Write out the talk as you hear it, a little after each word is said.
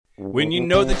When you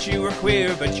know that you are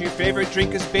queer, but your favorite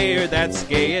drink is beer, that's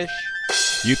gayish.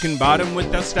 You can bottom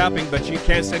without stopping, but you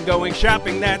can't stand going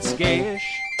shopping, that's gayish.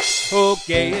 Oh,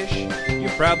 gayish, you're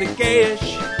probably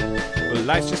gayish. Well,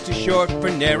 life's just too short for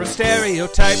narrow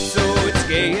stereotypes, so it's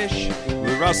gayish.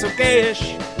 We're also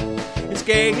gayish. It's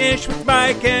gayish with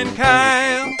Mike and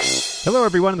Kyle. Hello,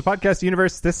 everyone in the podcast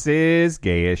universe. This is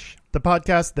Gayish, the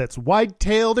podcast that's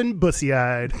wide-tailed and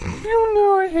bussy-eyed. Oh,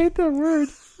 no, I hate that word.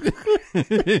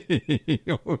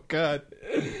 Oh, God.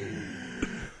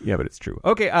 Yeah, but it's true.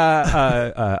 Okay,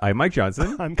 I'm Mike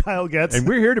Johnson. I'm Kyle Getz. And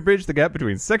we're here to bridge the gap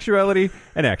between sexuality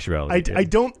and actuality. I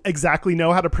don't exactly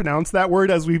know how to pronounce that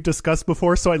word, as we've discussed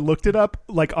before, so I looked it up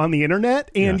like on the internet.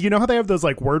 And You know how they have those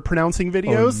like word pronouncing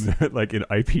videos? Like in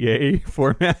IPA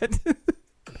format?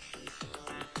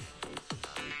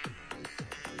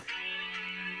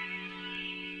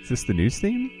 Is this the news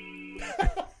theme?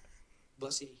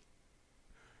 Bussy.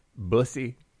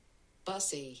 Bussy.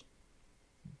 Bussy.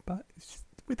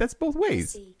 Wait, that's both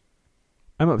ways. Bussy.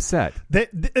 I'm upset.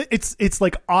 It's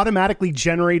like automatically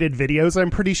generated videos, I'm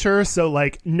pretty sure. So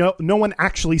like no one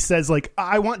actually says like,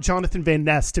 I want Jonathan Van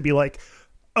Ness to be like,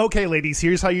 okay, ladies,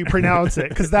 here's how you pronounce it.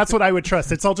 Because that's what I would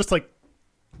trust. It's all just like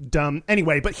dumb.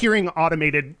 Anyway, but hearing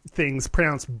automated things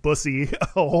pronounce bussy a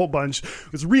whole bunch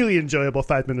was really enjoyable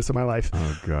 5 minutes of my life.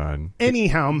 Oh, God.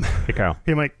 Anyhow. Hey, Kyle.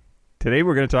 Hey, Mike. Today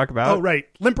we're going to talk about... Oh, right.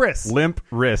 Limp wrists. Limp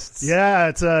wrists. Yeah,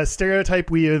 it's a stereotype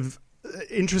we have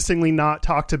interestingly not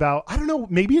talked about. I don't know.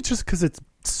 Maybe it's just because it's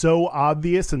so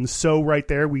obvious and so right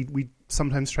there. We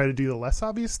sometimes try to do the less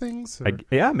obvious things.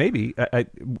 Yeah, maybe.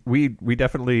 We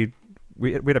definitely...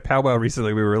 We had a powwow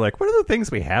recently. We were like, what are the things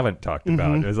we haven't talked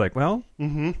about? It was like, well,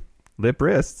 lip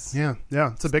wrists. Yeah,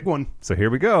 it's a big one. So here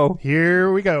we go.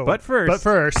 But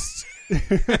first.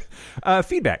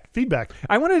 Feedback.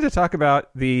 I wanted to talk about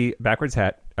the Backwards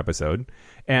Hat episode.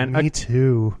 And Me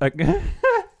too.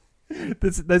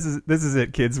 This is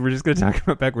it, kids. We're just going to talk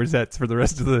about Backwards Hats for the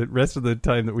rest of the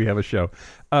time that we have a show.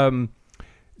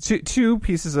 Two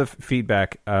pieces of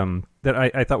feedback that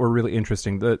I thought were really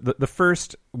interesting. The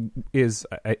first is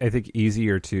I think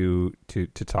easier to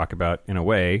talk about in a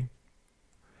way,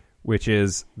 which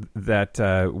is that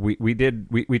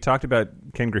we talked about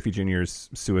Ken Griffey Jr.'s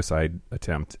suicide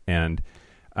attempt and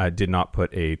did not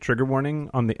put a trigger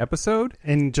warning on the episode,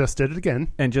 and just did it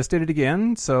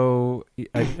again. So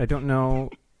I don't know,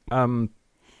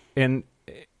 and.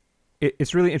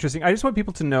 It's really interesting. I just want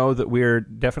people to know that we're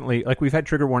definitely, like, we've had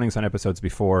trigger warnings on episodes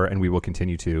before, and we will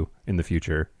continue to in the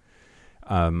future.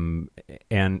 And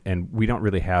we don't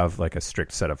really have like a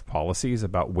strict set of policies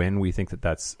about when we think that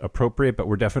that's appropriate, but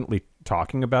we're definitely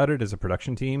talking about it as a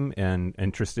production team and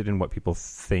interested in what people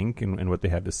think and what they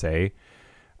have to say.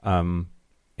 I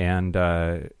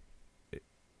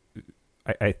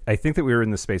think that we were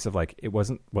in the space of like, it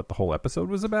wasn't what the whole episode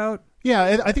was about.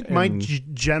 Yeah, I think my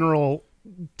general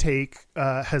take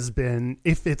has been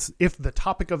if the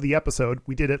topic of the episode,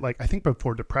 we did it like I think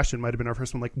before depression might have been our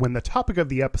first one, like when the topic of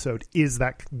the episode is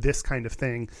this kind of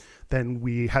thing, then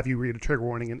we have you read a trigger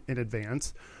warning in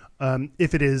advance.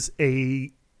 If it is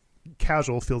a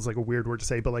casual, feels like a weird word to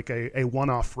say, but like a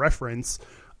one-off reference,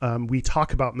 we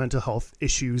talk about mental health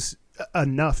issues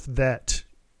enough that,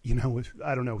 you know,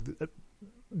 I don't know,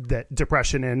 that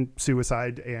depression and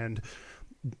suicide and,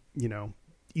 you know,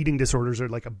 eating disorders or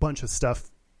like a bunch of stuff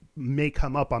may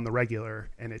come up on the regular,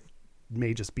 and it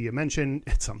may just be a mention.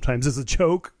 It sometimes is a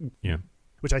joke,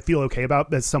 which I feel okay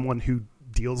about as someone who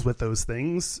deals with those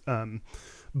things.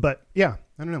 But yeah,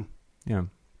 I don't know. Yeah,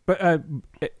 but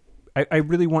I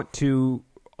really want to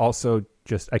also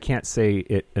just, I can't say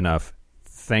it enough.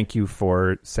 Thank you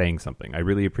for saying something. I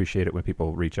really appreciate it when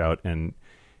people reach out and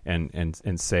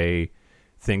say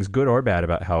things good or bad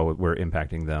about how we're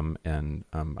impacting them, and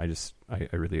I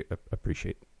really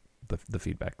appreciate the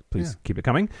feedback. Please keep it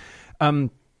coming. Now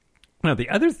the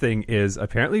other thing is,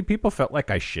 apparently people felt like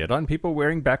I shit on people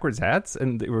wearing backwards hats,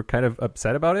 and they were kind of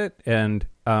upset about it. And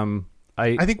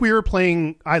I think we were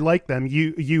playing I like them.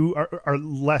 You are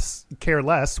less care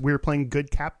less. We were playing good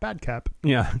cap, bad cap.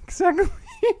 Yeah, exactly.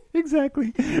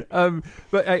 Exactly.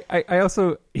 But I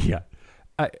also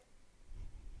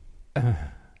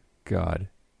God.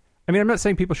 I mean, I'm not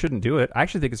saying people shouldn't do it. I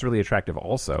actually think it's really attractive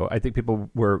also. I think people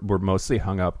were mostly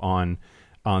hung up on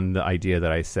the idea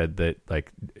that I said that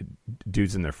like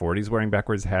dudes in their 40s wearing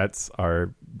backwards hats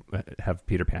have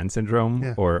Peter Pan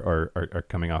syndrome or are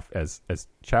coming off as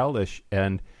childish.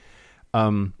 And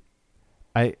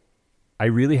I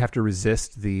really have to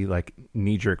resist the like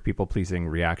knee-jerk people-pleasing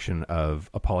reaction of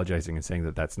apologizing and saying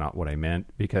that that's not what I meant,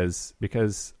 because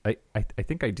I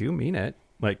think I do mean it.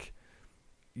 Like,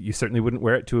 you certainly wouldn't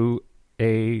wear it to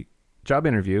a job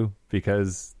interview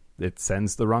because it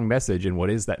sends the wrong message. And what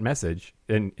is that message?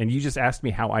 And you just asked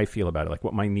me how I feel about it, like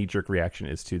what my knee-jerk reaction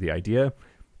is to the idea,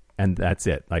 and that's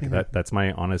it. Like that's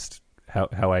my honest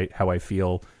how I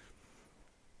feel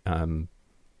in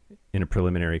a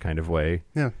preliminary kind of way.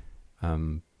 Yeah.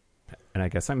 And I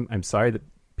guess I'm sorry that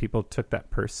people took that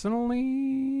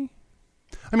personally.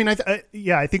 I mean,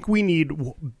 I think we need,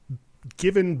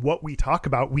 given what we talk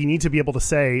about, we need to be able to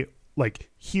say, like,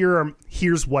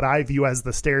 here's what I view as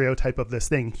the stereotype of this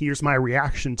thing. Here's my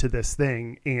reaction to this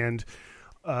thing. And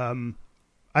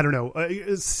I don't know,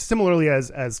 similarly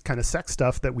as kind of sex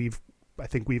stuff that I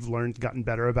think we've gotten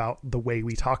better about the way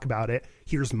we talk about it.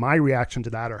 Here's my reaction to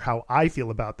that, or how I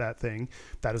feel about that thing.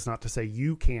 That is not to say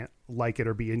you can't like it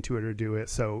or be into it or do it.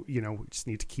 So, we just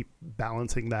need to keep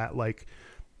balancing that. Like,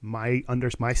 my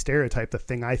stereotype, the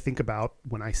thing I think about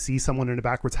when I see someone in a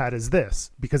backwards hat is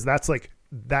this, because that's like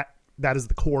that is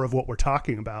the core of what we're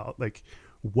talking about. Like,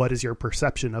 what is your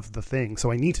perception of the thing?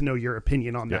 So I need to know your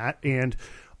opinion on that. And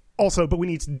also, but we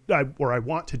need to, I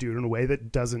want to do it in a way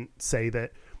that doesn't say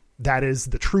that is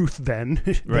the truth then.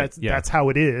 Right. That's how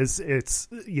it is. It's,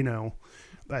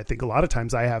 I think a lot of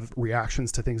times I have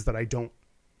reactions to things that I don't,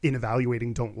 in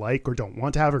evaluating, don't like or don't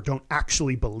want to have or don't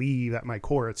actually believe at my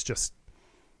core. It's just,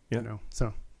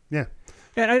 so yeah.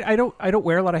 And I don't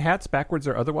wear a lot of hats, backwards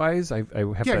or otherwise. I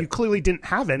have you clearly didn't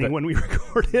have any when we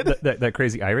recorded that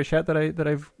crazy Irish hat that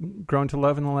I've grown to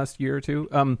love in the last year or two.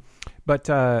 But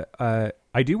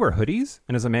I do wear hoodies,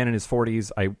 and as a man in his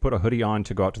 40s, I put a hoodie on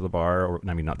to go out to the bar. Or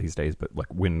I mean, not these days, but like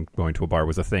when going to a bar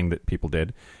was a thing that people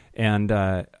did, and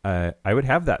I would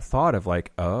have that thought of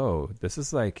like, oh, this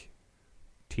is like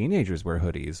teenagers wear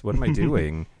hoodies. What am I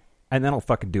doing? And then I'll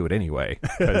fucking do it anyway,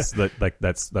 because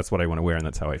that's what I want to wear, and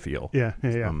that's how I feel. Yeah.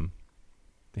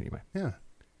 Anyway. Yeah.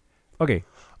 Okay.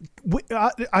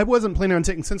 I wasn't planning on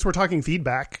taking, since we're talking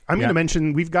feedback, I'm going to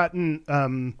mention we've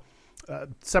gotten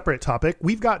separate topic.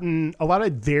 We've gotten a lot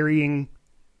of varying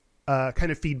kind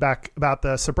of feedback about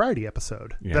the sobriety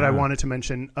episode that I wanted to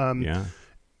mention,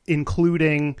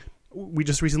 including, we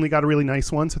just recently got a really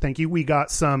nice one, so thank you. We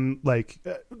got some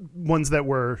ones that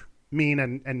were mean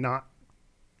and not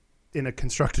in a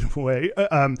constructive way.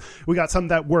 We got some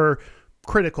that were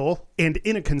critical and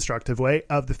in a constructive way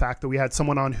of the fact that we had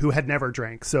someone on who had never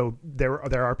drank. So there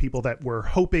are people that were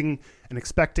hoping and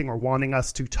expecting or wanting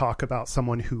us to talk about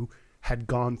someone who had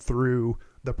gone through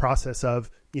the process of,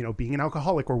 being an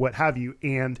alcoholic or what have you,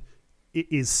 and it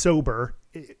is sober,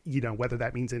 whether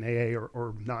that means in AA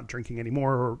or not drinking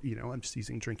anymore, or, I'm just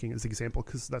using drinking as an example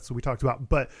because that's what we talked about.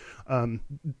 But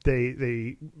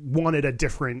they wanted a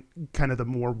different kind of the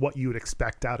more what you would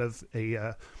expect out of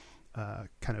a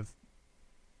kind of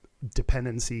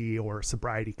dependency or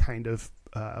sobriety kind of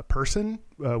person,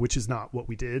 which is not what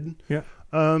we did. Yeah.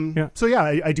 So yeah,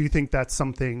 I do think that's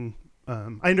something.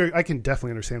 I can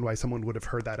definitely understand why someone would have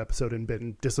heard that episode and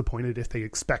been disappointed if they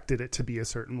expected it to be a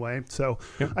certain way. So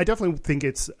I definitely think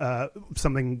it's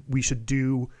something we should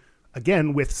do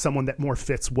again with someone that more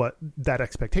fits what that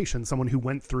expectation, someone who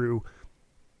went through,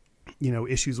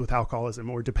 issues with alcoholism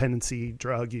or dependency,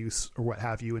 drug use or what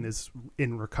have you, and is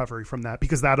in recovery from that,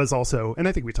 because that is also, and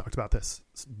I think we talked about this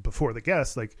before the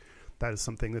guest, like that is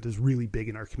something that is really big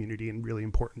in our community and really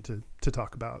important to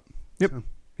talk about. Yep. So.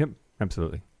 Yep.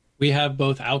 Absolutely. We have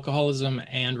both alcoholism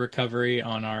and recovery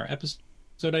on our episode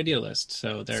idea list,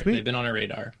 so they've been on our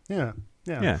radar. Yeah.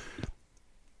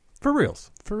 For reals.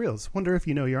 Wonder if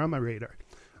you're on my radar.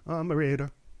 On my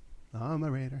radar.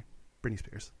 Britney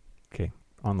Spears. Okay,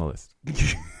 on the list.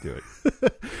 Do it.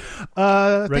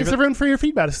 Thanks everyone for your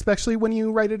feedback, especially when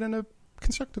you write it in a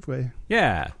constructive way.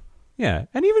 Yeah,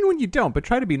 and even when you don't, but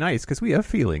try to be nice because we have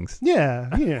feelings.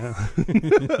 Yeah. You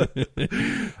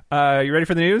ready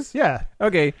for the news? Yeah.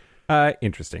 Okay.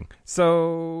 Interesting.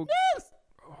 So. Yes.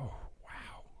 Oh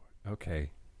wow.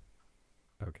 Okay.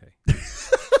 Okay.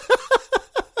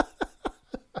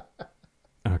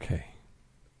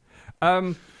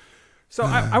 So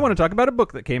I want to talk about a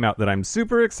book that came out that I'm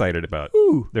super excited about.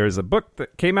 Ooh. There's a book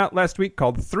that came out last week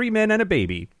called 3 Men and a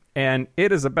Baby, and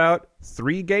it is about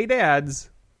 3 gay dads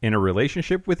in a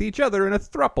relationship with each other in a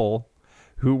throuple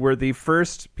who were the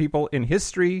first people in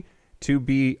history to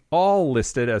be all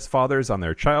listed as fathers on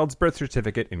their child's birth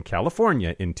certificate in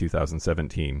California in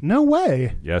 2017. No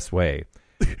way. Yes way.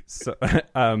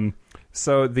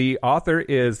 So the author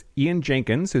is Ian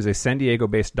Jenkins, who's a San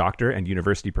Diego-based doctor and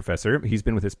university professor. He's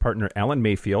been with his partner, Alan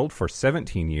Mayfield, for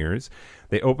 17 years.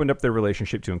 They opened up their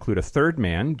relationship to include a third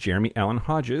man, Jeremy Allen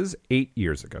Hodges, 8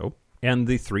 years ago. And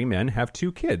the 3 men have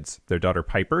 2 kids, their daughter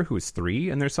Piper, who is 3,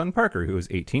 and their son Parker, who is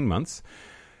 18 months.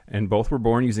 And both were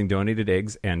born using donated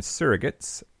eggs and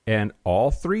surrogates. And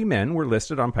all 3 men were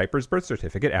listed on Piper's birth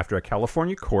certificate after a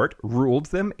California court ruled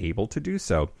them able to do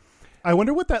so. I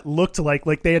wonder what that looked like.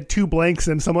 Like they had 2 blanks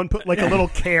and someone put like a little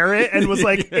caret and was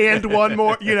like, and one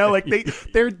more, like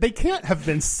they can't have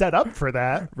been set up for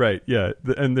that. Right. Yeah.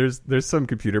 And there's some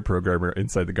computer programmer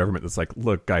inside the government that's like,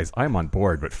 look, guys, I'm on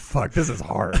board, but fuck, this is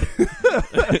hard.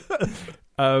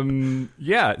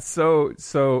 Yeah. So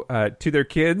to their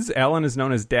kids, Alan is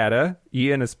known as Dada,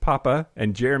 Ian is Papa,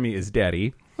 and Jeremy is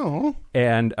Daddy. Oh.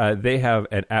 And they have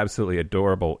an absolutely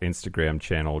adorable Instagram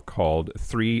channel called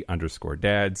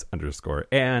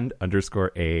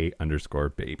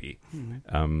 3_dads_and_a_baby.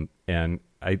 And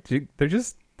I think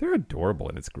they're adorable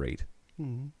and it's great.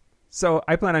 So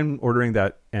I plan on ordering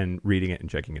that and reading it and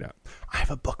checking it out. I have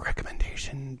a book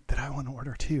recommendation that I want to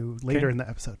order too later in the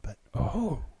episode, but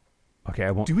okay,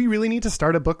 I won't. Do we really need to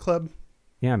start a book club?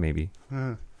 Yeah, maybe.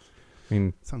 I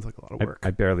mean, sounds like a lot of work. I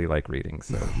barely like reading,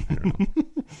 so I don't know.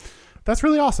 That's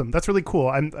really awesome. That's really cool.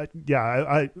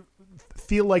 I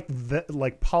feel like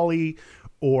poly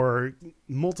or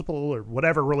multiple or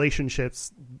whatever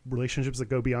relationships that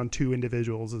go beyond 2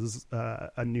 individuals is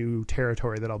a new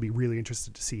territory that I'll be really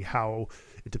interested to see how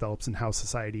it develops and how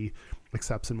society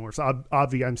accepts and morphs.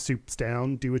 Obvi, I'm soups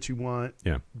down. Do what you want.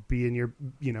 Yeah. Be in your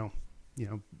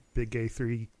big gay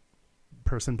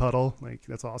 3-person puddle. Like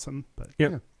that's awesome. But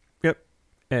Yep.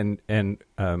 And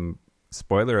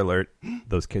spoiler alert,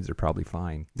 those kids are probably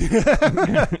fine.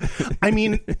 I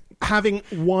mean, having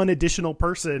one additional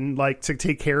person like to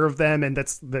take care of them, and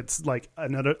that's like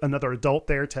another adult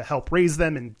there to help raise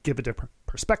them and give a different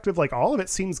perspective. Like all of it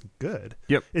seems good.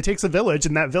 Yep. It takes a village,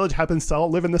 and that village happens to all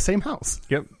live in the same house.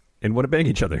 Yep. And want to bang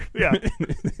each other. Yeah.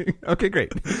 Okay,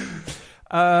 great.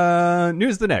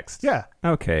 News the next. Yeah.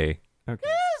 Okay.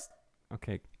 Yes.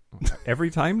 Okay. Every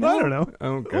time now? I don't know.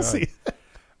 Oh, God. We'll see.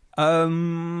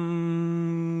 I'm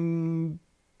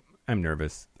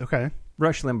nervous. Okay.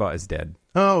 Rush Limbaugh is dead.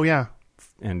 Oh yeah.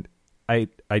 And I'm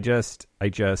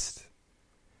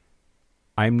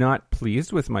not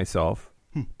pleased with myself,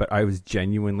 but I was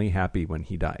genuinely happy when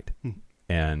he died.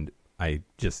 And I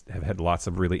just have had lots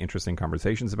of really interesting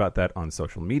conversations about that on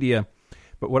social media.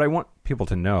 But what I want people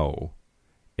to know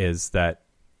is that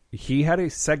he had a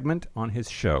segment on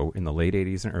his show in the late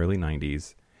 80s and early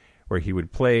 90s where he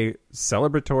would play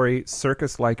celebratory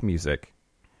circus-like music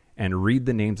and read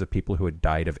the names of people who had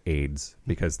died of AIDS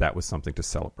because that was something to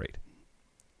celebrate.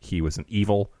 He was an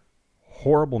evil,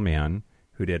 horrible man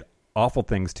who did awful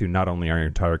things to not only our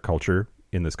entire culture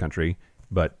in this country,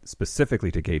 but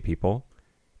specifically to gay people,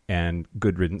 and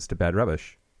good riddance to bad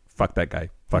rubbish. Fuck that guy.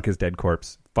 Fuck his dead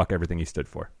corpse. Fuck everything he stood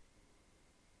for.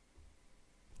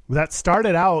 That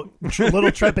started out a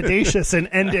little trepidatious and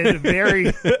ended very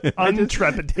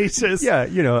untrepidatious.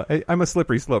 Yeah, I'm a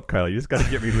slippery slope, Kyle. You just got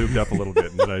to get me lubed up a little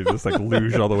bit, and then I just like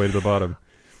luge all the way to the bottom.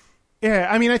 Yeah,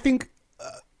 I mean, I think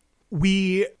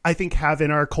we have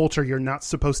in our culture, you're not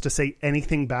supposed to say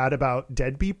anything bad about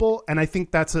dead people, and I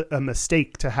think that's a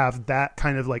mistake to have that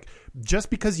kind of like, just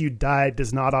because you died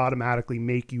does not automatically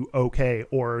make you okay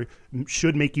or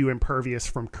should make you impervious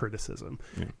from criticism.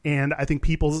 Yeah. And I think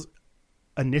people's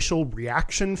initial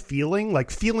reaction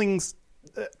feelings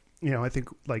I think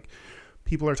like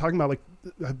people are talking about, like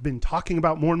I've been talking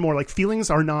about more and more, like feelings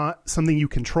are not something you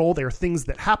control. They're things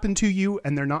that happen to you,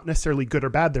 and they're not necessarily good or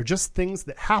bad. They're just things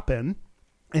that happen.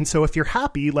 And so if you're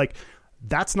happy, like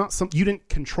that's not something you didn't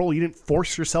control. You didn't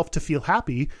force yourself to feel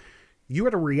happy. You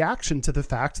had a reaction to the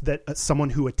fact that someone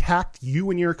who attacked you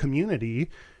and your community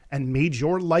and made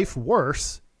your life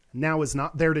worse now is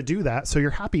not there to do that. So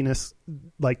your happiness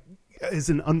is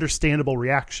an understandable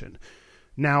reaction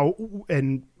now.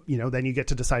 And, then you get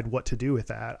to decide what to do with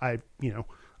that. I've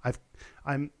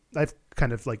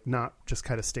kind of like not just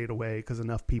kind of stayed away because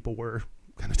enough people were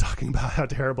kind of talking about how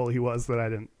terrible he was that I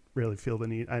didn't really feel the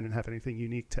need. I didn't have anything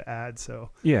unique to add.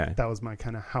 So yeah, that was my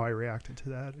kind of how I reacted to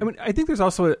that. I mean, I think there's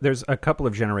a couple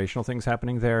of generational things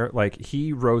happening there. Like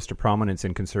he rose to prominence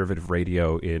in conservative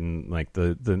radio in like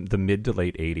the mid to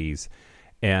late 80s.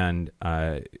 And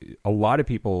a lot of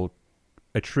people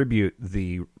attribute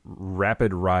the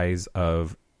rapid rise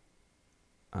of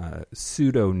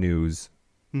pseudo news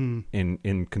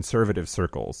in conservative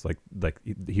circles, like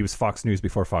he was Fox News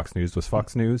before Fox News was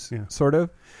Fox News, sort of.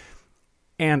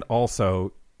 And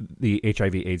also the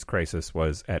HIV/AIDS crisis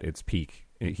was at its peak.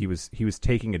 He was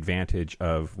taking advantage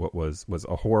of what was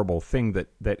a horrible thing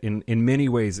that in many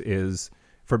ways is,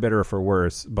 for better or for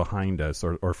worse, behind us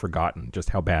or forgotten, just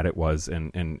how bad it was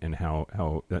and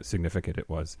how significant it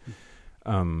was.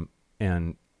 And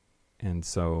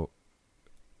so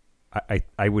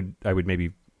I would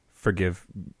maybe forgive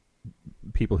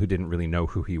people who didn't really know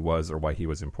who he was or why he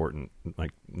was important,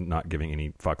 like not giving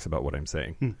any fucks about what I'm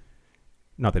saying.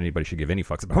 Not that anybody should give any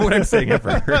fucks about what I'm saying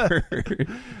ever.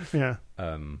 Yeah.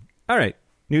 All right.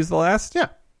 News the last? Yeah.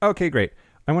 Okay, great.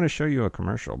 I want to show you a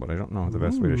commercial, but I don't know the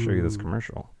best way to show you this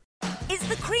commercial. It's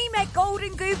the Cream Egg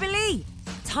Golden Googly.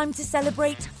 Time to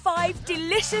celebrate 5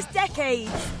 delicious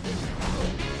decades.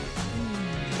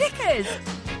 Knickers.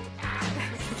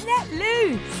 Let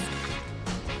loose.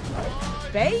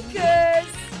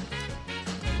 Bakers.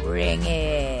 Bring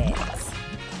it.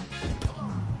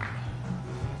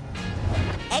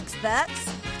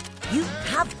 Experts, you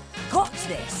have got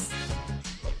this.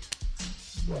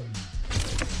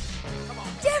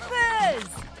 Dippers.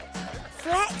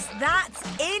 Flex that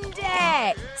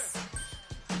index.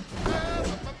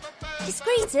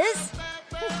 Discreeters,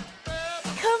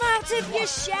 come out of your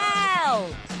shell.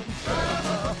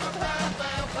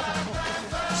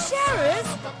 Sharers,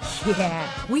 yeah,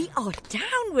 we are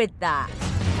down with that.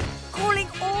 Calling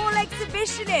all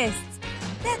exhibitionists.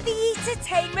 Let the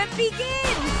entertainment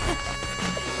begin.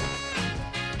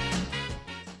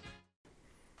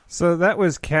 So that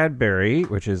was Cadbury,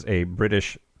 which is a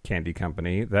British candy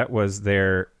company. That was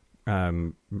their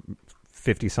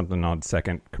 50-something odd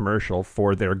second commercial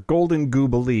for their Golden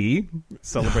Goobly,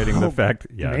 celebrating the fact...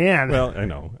 Yeah, man. Well,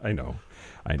 I know.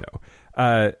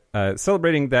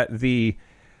 Celebrating that the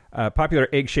popular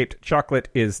egg-shaped chocolate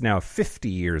is now 50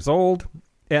 years old,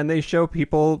 and they show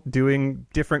people doing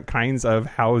different kinds of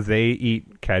how they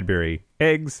eat Cadbury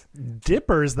eggs.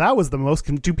 Dippers, that was the most...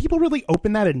 Do people really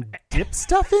open that and dip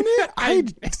stuff in it?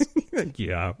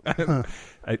 Yeah.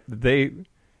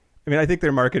 I think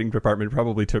their marketing department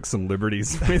probably took some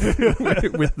liberties with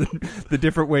the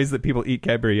different ways that people eat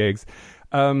Cadbury eggs.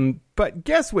 But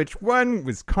guess which one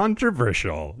was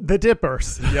controversial? The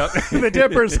Dippers. Yep. The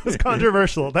Dippers was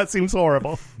controversial. That seems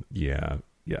horrible. Yeah.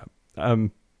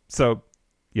 So,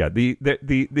 yeah,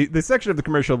 the section of the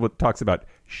commercial that talks about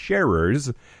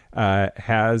sharers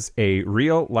has a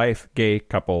real-life gay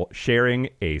couple sharing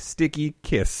a sticky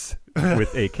kiss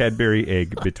with a Cadbury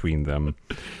egg between them.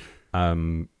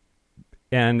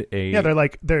 They're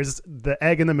like, there's the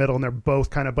egg in the middle, and they're both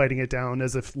kind of biting it down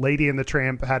as if Lady and the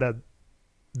Tramp had a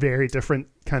very different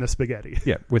kind of spaghetti.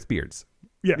 Yeah, with beards.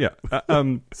 Yeah.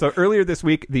 So earlier this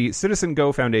week, the Citizen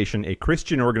Go Foundation, a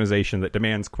Christian organization that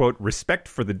demands, quote, respect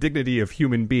for the dignity of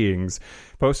human beings,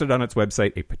 posted on its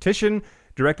website a petition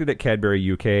directed at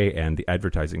Cadbury UK and the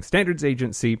Advertising Standards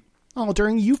Agency. Oh,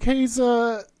 during UK's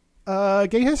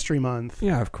Gay History Month.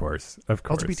 Yeah, of course.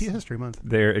 LGBT History Month.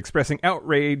 They're expressing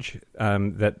outrage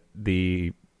that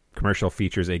the commercial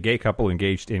features a gay couple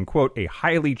engaged in, quote, a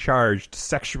highly charged,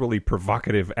 sexually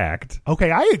provocative act.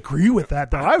 Okay, I agree with that,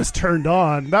 though. I was turned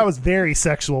on. That was very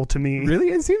sexual to me. Really?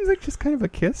 It seems like just kind of a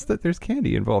kiss that there's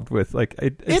candy involved with. Like,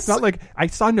 it's not like I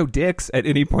saw no dicks at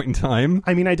any point in time.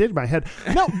 I mean, I did in my head.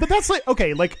 No, but that's like,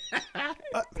 okay, like...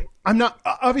 I'm not,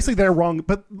 obviously they're wrong,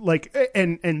 but like,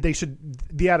 and they should,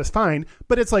 the ad is fine,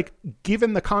 but it's like,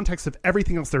 given the context of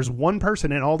everything else, there's one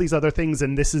person and all these other things,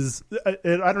 and this is, I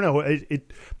don't know,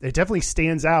 it definitely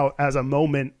stands out as a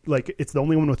moment, like, it's the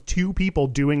only one with two people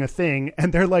doing a thing,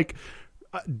 and they're like,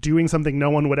 doing something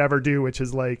no one would ever do, which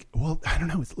is like, well, I don't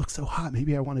know, it looks so hot,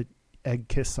 maybe I want to egg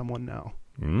kiss someone now.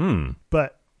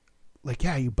 But, like,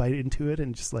 yeah, you bite into it,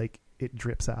 and just like, it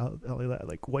drips out all of that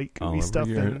like white gooey stuff,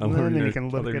 and then you can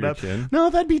lick it up.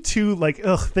 No, that'd be too like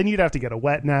then you'd have to get a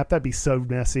wet nap. That'd be so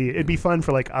messy. It'd be fun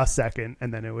for like a second,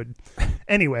 and then it would.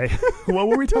 Anyway, what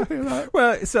were we talking about?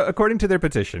 Well, so according to their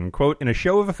petition, quote, in a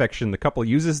show of affection, the couple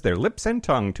uses their lips and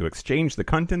tongue to exchange the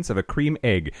contents of a cream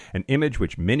egg, an image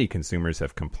which many consumers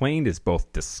have complained is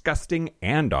both disgusting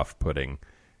and off-putting.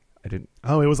 It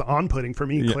was on-putting for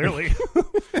me, clearly.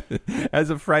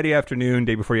 As of Friday afternoon,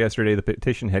 day before yesterday, the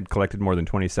petition had collected more than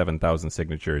 27,000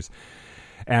 signatures,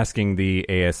 asking the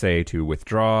ASA to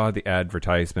withdraw the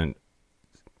advertisement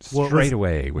straight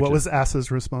away. What was ASA's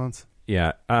response?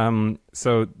 Yeah.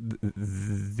 So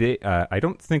I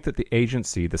don't think that the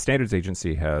agency, the standards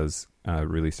agency, has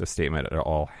released a statement at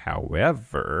all.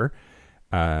 However,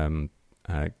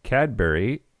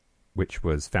 Cadbury, which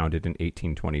was founded in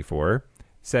 1824,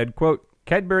 said, quote,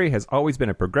 Cadbury has always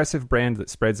been a progressive brand that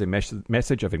spreads a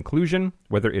message of inclusion,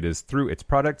 whether it is through its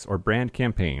products or brand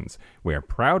campaigns. We are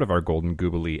proud of our Golden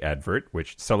Goobly advert,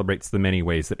 which celebrates the many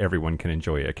ways that everyone can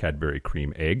enjoy a Cadbury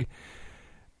cream egg.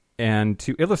 And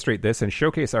to illustrate this and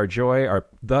showcase our joy,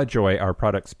 our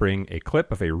products bring, a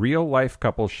clip of a real-life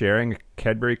couple sharing a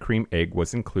Cadbury cream egg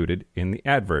was included in the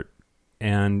advert.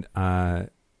 And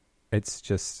it's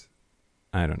just...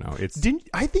 I don't know.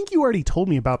 I think you already told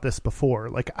me about this before.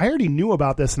 Like, I already knew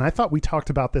about this, and I thought we talked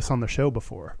about this on the show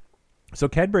before. So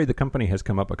Cadbury, the company, has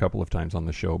come up a couple of times on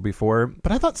the show before.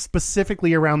 But I thought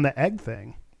specifically around the egg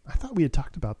thing. I thought we had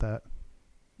talked about that.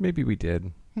 Maybe we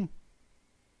did.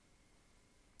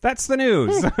 That's the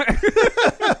news.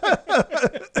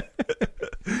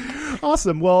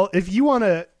 Awesome. Well, if you want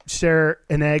to share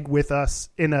an egg with us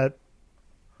in a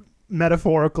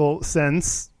metaphorical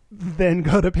sense, then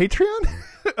go to Patreon.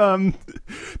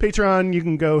 Patreon, you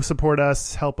can go support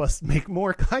us, help us make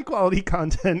more high quality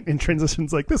content in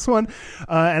transitions like this one.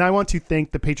 And I want to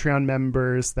thank the Patreon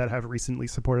members that have recently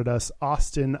supported us: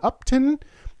 Austin Upton,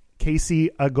 Casey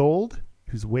A. Gold,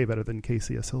 who's way better than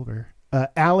Casey A. Silver,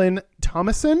 Alan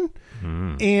Thomason,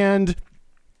 and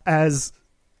as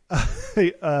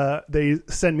they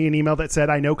sent me an email that said,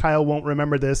 I know Kyle won't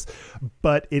remember this,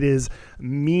 but it is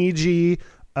Miji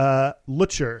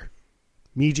Lutcher.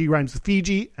 Miji rhymes with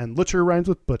Fiji, and Lutcher rhymes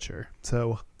with butcher.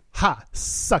 So,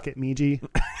 suck it, Miji.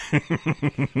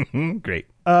 Great.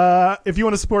 If you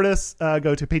want to support us,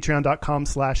 go to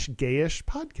patreon.com/gayish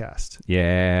podcast.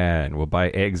 Yeah, and we'll buy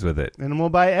eggs with it. And we'll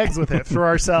buy eggs with it for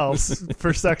ourselves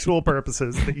for sexual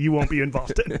purposes that you won't be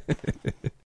involved in.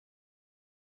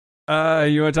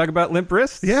 You want to talk about limp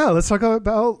wrists? Yeah, let's talk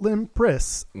about limp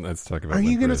wrists. Let's talk about. Are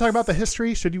you going to talk about the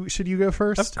history? Should you go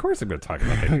first? Of course, I'm going to talk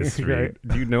about the history. Right.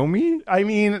 Do you know me? I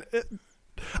mean,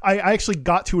 I actually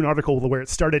got to an article where it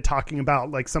started talking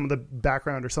about like some of the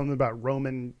background or something about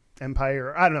Roman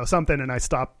Empire. I don't know, something, and I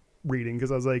stopped reading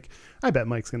because I was like, I bet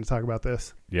Mike's going to talk about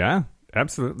this. Yeah,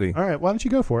 absolutely. All right, why don't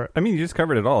you go for it? I mean, you just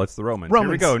covered it all. It's the Romans. Here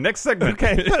we go. Next segment.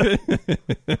 Okay.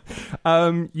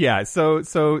 Yeah.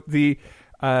 So the.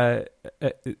 What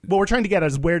we're trying to get at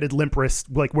is where did limp wrist,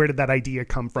 like where did that idea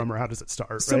come from, or how does it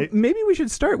start? So right? maybe we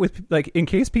should start with, like, in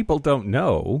case people don't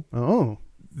know,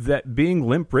 that being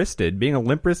limp-wristed, being a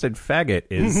limp-wristed faggot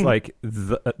is like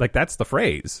that's the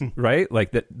phrase, right?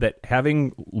 Like that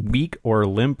having weak or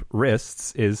limp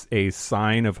wrists is a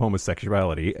sign of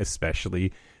homosexuality,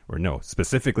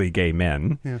 specifically gay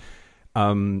men. Yeah.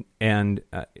 And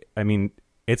I mean,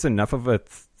 it's enough of a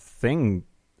thing.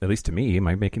 At least to me,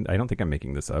 I don't think I'm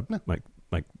making this up. No. Like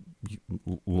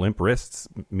limp wrists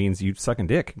means you sucking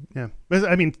dick. Yeah.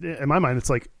 I mean, in my mind, it's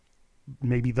like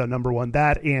maybe the number one,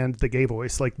 that and the gay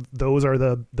voice. Like those are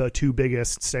the two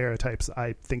biggest stereotypes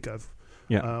I think of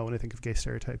when I think of gay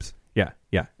stereotypes. Yeah,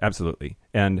 absolutely.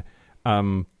 And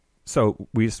so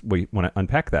we want to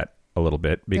unpack that a little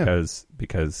bit because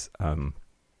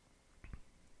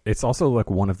it's also like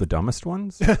one of the dumbest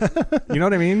ones. You know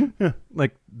what I mean? Yeah.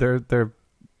 Like they're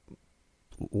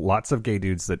lots of gay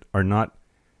dudes that are not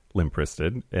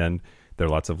limp-wristed, and there are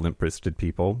lots of limp-wristed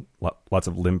people, lots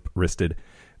of limp-wristed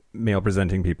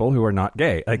male-presenting people who are not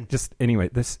gay. Like, just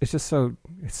anyway, it's so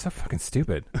fucking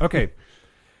stupid. Okay,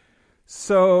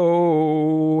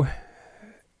 so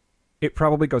it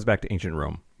probably goes back to ancient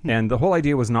Rome, and the whole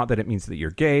idea was not that it means that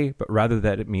you're gay, but rather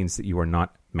that it means that you are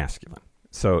not masculine.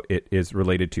 So it is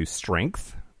related to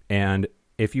strength, and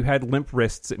if you had limp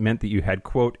wrists, it meant that you had,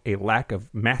 quote, a lack of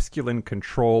masculine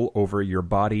control over your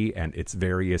body and its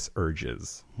various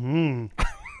urges. There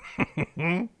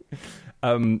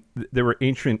were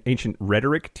ancient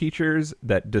rhetoric teachers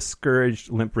that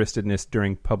discouraged limp-wristedness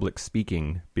during public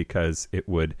speaking because it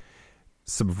would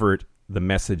subvert the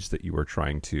message that you were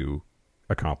trying to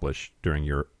accomplish during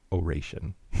your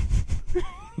oration.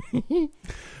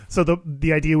 So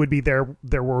the idea would be there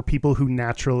were people who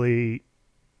naturally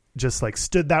just like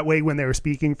stood that way when they were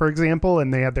speaking, for example,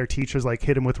 and they had their teachers like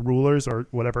hit them with rulers or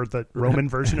whatever the Roman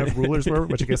version of rulers were,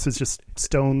 which I guess is just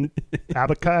stone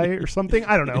abaci or something.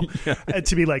 I don't know.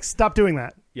 To be like, stop doing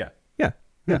that. Yeah,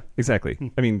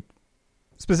 exactly. I mean,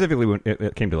 specifically when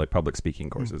it came to like public speaking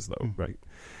courses, though, right?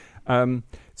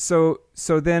 So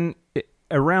then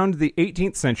around the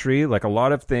 18th century, like a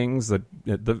lot of things,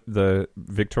 the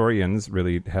Victorians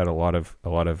really had a lot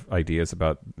of ideas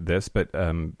about this, but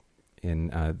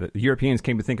the Europeans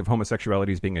came to think of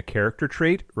homosexuality as being a character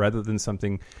trait rather than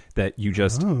something that you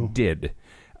just did.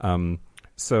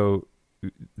 So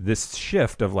this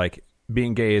shift of like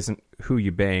being gay isn't who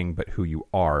you bang, but who you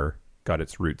are, got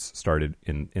its roots started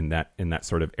in that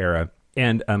sort of era.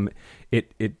 And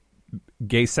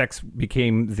gay sex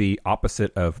became the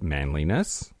opposite of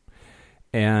manliness.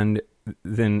 And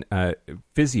then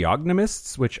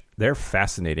physiognomists, which they're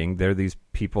fascinating. They're these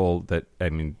people that, I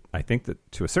mean, I think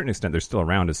that to a certain extent they're still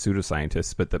around as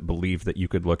pseudoscientists, but that believe that you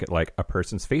could look at like a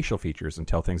person's facial features and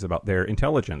tell things about their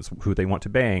intelligence, who they want to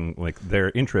bang, like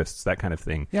their interests, that kind of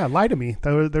thing. Yeah, Lie to Me.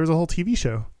 There was a whole TV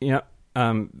show. Yeah.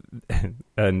 But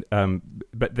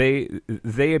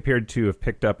they appeared to have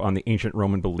picked up on the ancient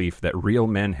Roman belief that real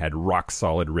men had rock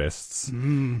solid wrists,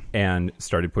 and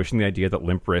started pushing the idea that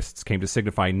limp wrists came to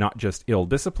signify not just ill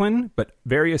discipline, but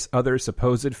various other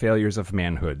supposed failures of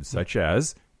manhood, such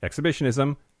as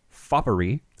exhibitionism,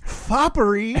 foppery.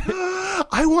 Foppery?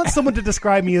 I want someone to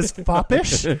describe me as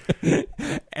foppish.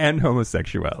 And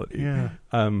homosexuality. Yeah.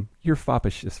 You're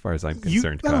foppish as far as I'm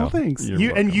concerned, Kyle. Oh, thanks.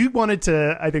 You're And you wanted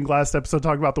to, I think, last episode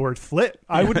talk about the word flit.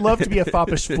 I would love to be a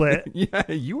foppish flit.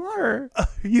 Yeah, you are.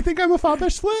 You think I'm a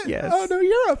foppish flit? Yes. Oh, no,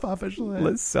 you're a foppish flit.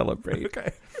 Let's celebrate.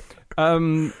 Okay.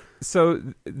 So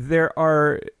there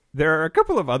are a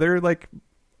couple of other, like,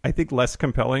 I think less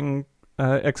compelling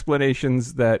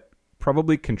explanations that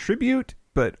probably contribute,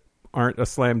 but aren't a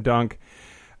slam dunk.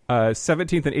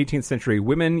 17th and 18th century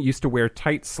women used to wear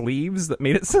tight sleeves that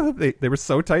made it so that they were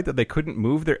so tight that they couldn't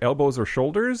move their elbows or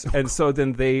shoulders. And so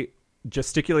then they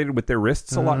gesticulated with their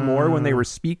wrists a lot more when they were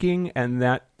speaking. And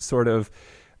that sort of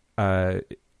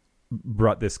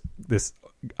brought this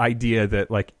idea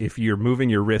that, like, if you're moving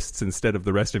your wrists instead of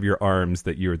the rest of your arms,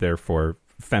 that you're therefore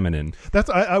feminine. That's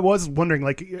I was wondering,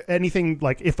 like, anything,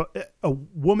 like, if a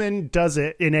woman does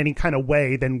it in any kind of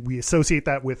way, then we associate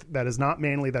that with that is not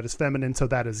manly, that is feminine, so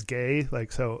that is gay.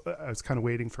 Like, so I was kind of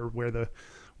waiting for where the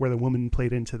woman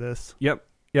played into this. Yep.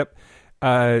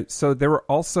 So there were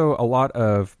also a lot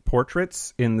of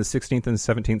portraits in the 16th and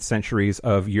 17th centuries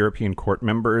of European court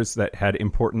members that had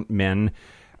important men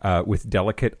with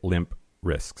delicate, limp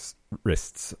wrists.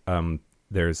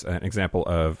 There's an example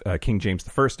of King James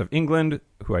I of England,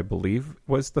 who I believe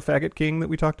was the faggot king that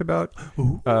we talked about.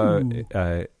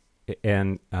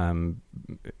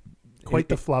 Quite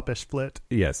the floppish flit.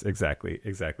 Yes, exactly.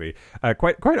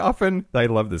 Quite often, I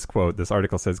love this quote. This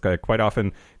article says quite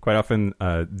often,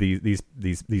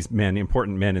 these men,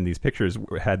 important men in these pictures,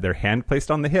 had their hand placed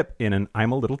on the hip in an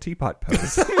 "I'm a little teapot"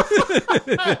 pose.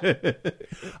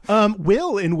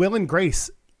 Will and Grace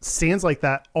stands like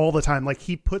that all the time. Like,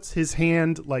 he puts his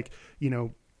hand, like,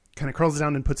 kind of curls it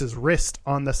down and puts his wrist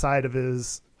on the side of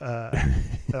his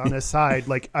on his side.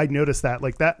 Like, I noticed that.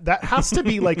 Like, that has to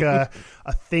be like a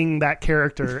thing that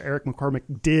character Eric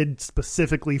McCormick did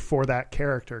specifically for that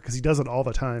character, because he does it all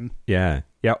the time. Yeah.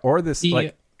 Or this, go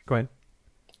ahead.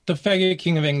 The faggot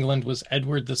king of England was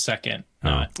Edward II,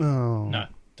 not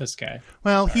this guy.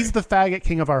 Well, he's the faggot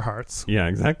king of our hearts. Yeah,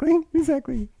 exactly.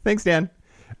 Thanks, Dan.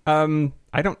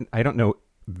 I don't know.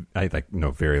 I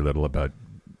know very little about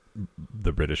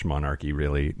the British monarchy,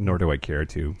 really, nor do I care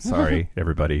to. Sorry,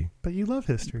 everybody. But you love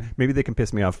history. Maybe they can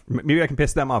piss me off. Maybe I can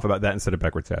piss them off about that instead of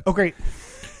backwards hats. Oh, great.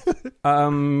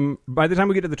 By the time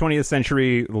we get to the 20th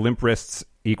century, limp wrists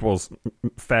equals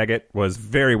faggot was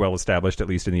very well established, at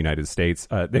least in the United States.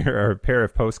 There are a pair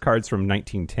of postcards from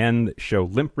 1910 that show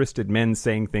limp-wristed men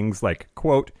saying things like,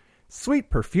 quote, "Sweet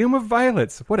perfume of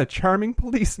violets. What a charming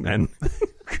policeman."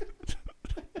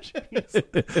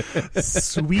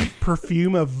 Sweet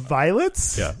perfume of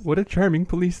violets? Yeah. What a charming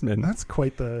policeman. That's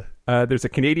quite the... There's a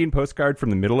Canadian postcard from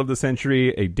the middle of the century.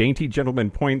 A dainty gentleman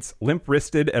points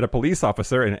limp-wristed at a police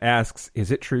officer and asks,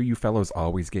 "Is it true you fellows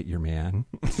always get your man?"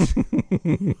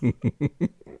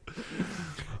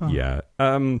 Yeah.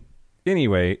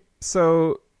 Anyway,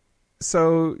 so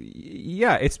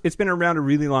yeah, it's been around a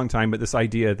really long time, but this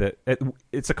idea that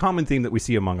it's a common theme that we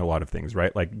see among a lot of things,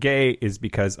 right? Like, gay is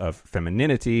because of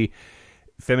femininity.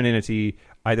 Femininity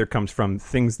either comes from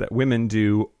things that women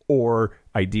do or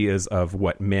ideas of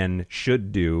what men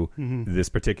should do. Mm-hmm. This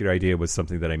particular idea was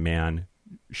something that a man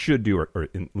should do, or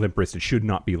limp-wristed should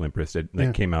not be limp-wristed.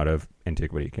 That came out of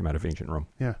antiquity, came out of ancient Rome.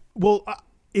 Yeah. Well,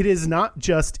 it is not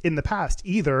just in the past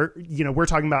either. We're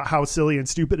talking about how silly and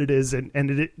stupid it is, and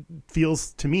it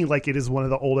feels to me like it is one of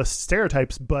the oldest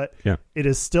stereotypes, but it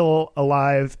is still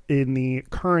alive in the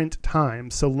current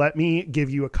time. So let me give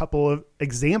you a couple of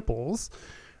examples.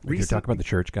 You're talking about the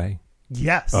church guy?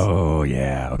 Yes. Oh,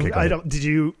 yeah. Okay. Did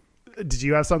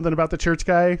you have something about the church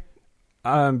guy?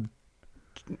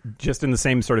 Just in the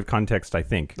same sort of context, I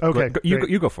think. Okay.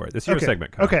 You go for it. This is your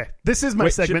segment, Kyle. Okay. This is my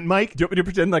segment, Mike. Do you want me to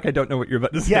pretend like I don't know what you're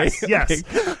about to say? Yes.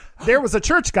 There was a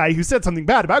church guy who said something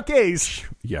bad about gays.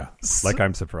 Yeah. Like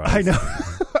I'm surprised. I know.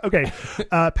 Okay.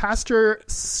 Pastor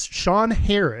Sean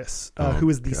Harris, who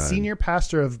is the senior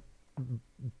pastor of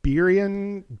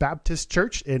Berean Baptist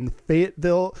Church in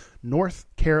Fayetteville, North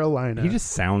Carolina. He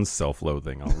just sounds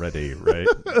self-loathing already, right?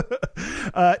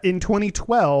 In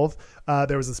 2012,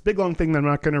 there was this big long thing that I'm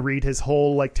not going to read his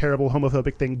whole terrible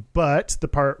homophobic thing, but the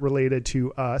part related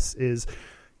to us is,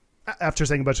 after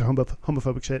saying a bunch of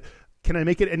homophobic shit, "Can I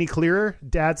make it any clearer?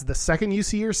 Dad's the second you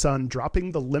see your son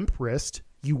dropping the limp wrist,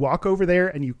 You walk over there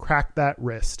and you crack that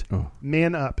wrist.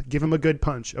 Man up. Give him a good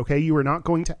punch. Okay. You are not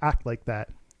going to act like that.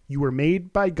 You were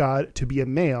made by God to be a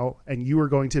male, and you are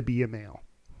going to be a male.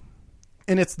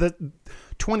 And it's the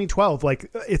 2012, like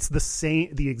it's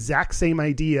the exact same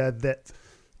idea that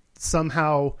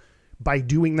somehow by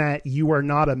doing that, you are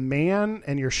not a man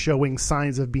and you're showing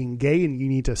signs of being gay, and you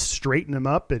need to straighten them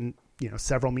up, and, you know,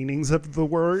 several meanings of the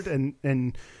word,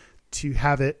 and to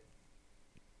have it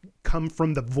come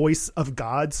from the voice of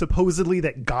God, supposedly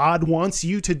that God wants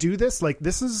you to do this. Like,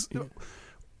 this is,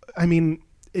 I mean,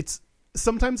 it's,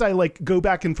 sometimes I like go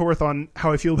back and forth on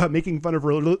how I feel about making fun of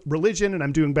religion, and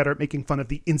I'm doing better at making fun of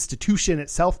the institution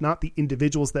itself, not the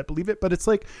individuals that believe it. But it's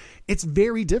like, it's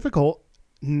very difficult.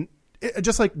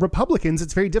 Just like Republicans,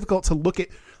 it's very difficult to look at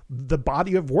the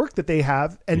body of work that they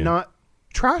have and not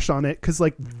trash on it. Cause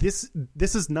like this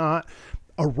is not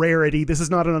a rarity. This is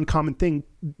not an uncommon thing.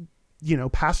 You know,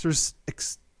 pastors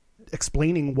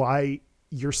explaining why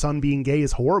your son being gay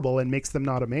is horrible and makes them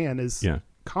not a man is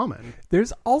common.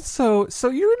 There's also,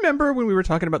 so you remember when we were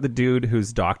talking about the dude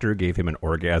whose doctor gave him an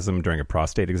orgasm during a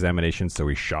prostate examination, so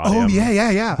he shot him? Oh,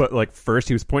 yeah. But like first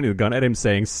he was pointing the gun at him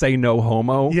saying, say no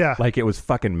homo. Yeah. Like it was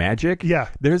fucking magic. Yeah.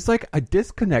 There's like a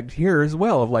disconnect here as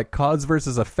well of like cause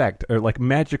versus effect, or like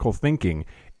magical thinking.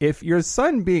 If your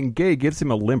son being gay gives him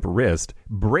a limp wrist,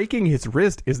 breaking his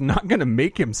wrist is not going to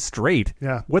make him straight.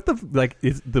 Yeah. What the, like,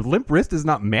 the limp wrist is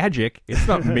not magic. It's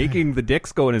not making the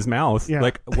dicks go in his mouth. Yeah.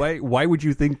 Like, why would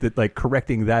you think that, like,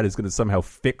 correcting that is going to somehow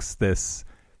fix this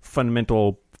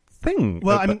fundamental thing?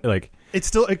 Well, I mean, like,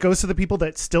 it goes to the people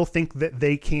that still think that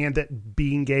that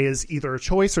being gay is either a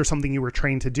choice or something you were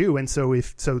trained to do. And so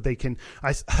they can,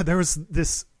 there was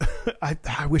this,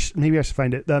 I wish, maybe I should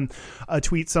find it. A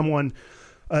tweet someone,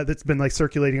 that's been like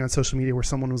circulating on social media where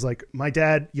someone was like, my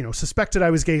dad, you know, suspected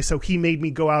I was gay, so he made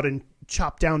me go out and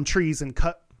chop down trees and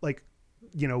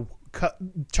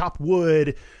chop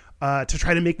wood to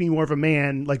try to make me more of a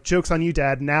man. Like, joke's on you,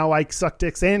 Dad. Now I suck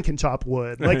dicks and can chop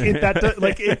wood. Like I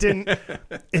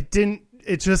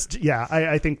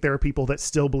think there are people that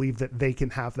still believe that they can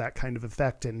have that kind of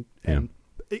effect, and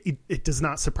it does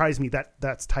not surprise me that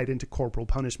that's tied into corporal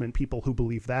punishment. People who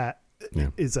believe that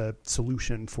is a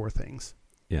solution for things.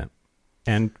 Yeah.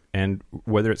 And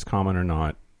whether it's common or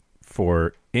not,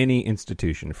 for any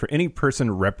institution, for any person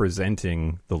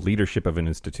representing the leadership of an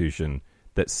institution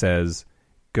that says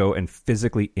go and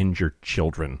physically injure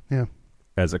children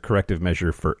as a corrective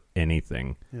measure for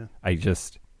anything,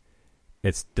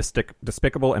 it's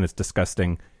despicable and it's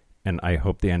disgusting, and I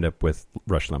hope they end up with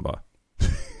Rush Limbaugh.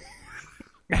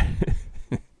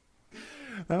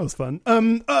 That was fun.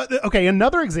 Okay,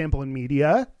 another example in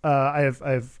media. I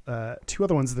have two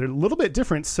other ones that are a little bit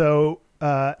different. So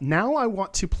now I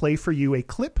want to play for you a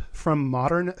clip from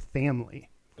Modern Family.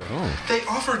 Oh. They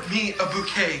offered me a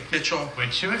bouquet, Mitchell.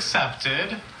 Which you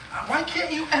accepted. Why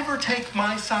can't you ever take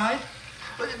my side?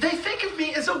 They think of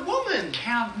me as a woman.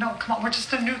 Cam, no, come on. We're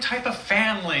just a new type of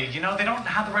family. You know, they don't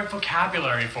have the right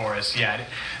vocabulary for us yet.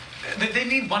 They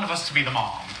need one of us to be the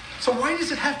mom. So why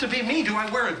does it have to be me? Do I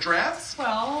wear a dress?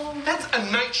 Well, that's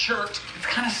a nightshirt. It's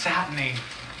kind of satiny.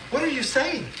 What are you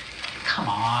saying? Come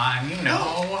on, you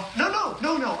know. No,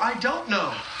 I don't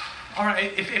know. All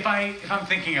right, if I'm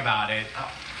thinking about it,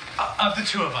 of the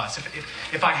two of us,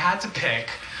 if I had to pick,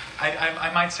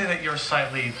 I might say that you're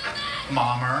slightly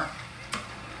mommer.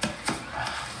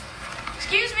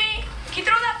 Excuse me, can you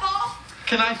throw that ball?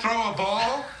 Can I throw a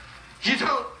ball?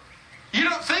 You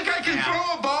don't think I can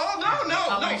throw a ball? No.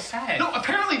 What he said. No,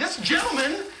 apparently this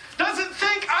gentleman doesn't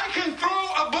think I can throw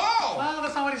a ball. Well,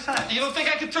 that's not what he said. You don't think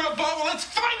I can throw a ball? Well, let's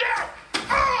find out.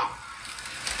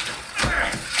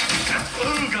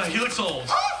 Oh, God, he looks old.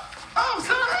 Oh,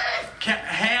 sorry.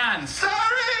 Hands.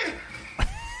 Sorry.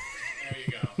 There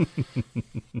you go.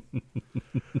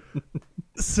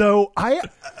 So I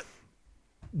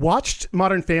watched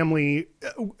Modern Family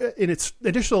in its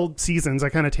initial seasons. I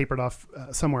kind of tapered off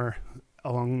somewhere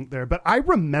along there, but I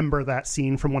remember that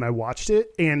scene from when I watched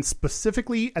it, and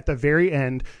specifically at the very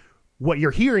end, what you're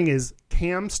hearing is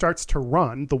Cam starts to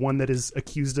run, the one that is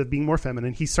accused of being more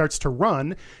feminine. He starts to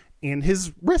run, and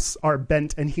his wrists are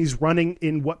bent, and he's running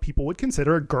in what people would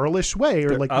consider a girlish way, or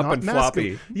they're like up not and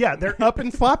masculine. floppy. Yeah, they're up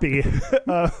and floppy,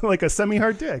 like a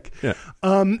semi-hard dick. Yeah.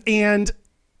 And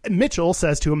Mitchell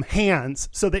says to him, hands,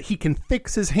 so that he can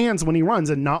fix his hands when he runs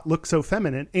and not look so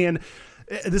feminine. And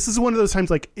this is one of those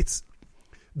times, like, it's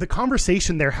the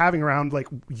conversation they're having around, like,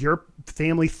 your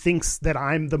family thinks that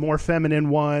I'm the more feminine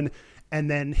one. And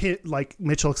then like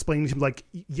Mitchell explaining to him, like,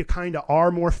 you kind of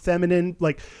are more feminine.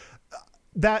 Like,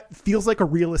 that feels like a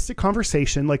realistic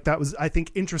conversation. Like that was, I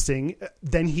think, interesting.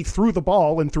 Then he threw the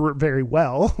ball and threw it very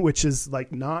well, which is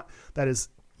like not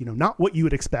what you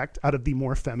would expect out of the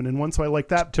more feminine one. So I like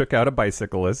that. Took out a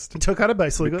bicyclist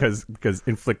because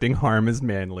inflicting harm is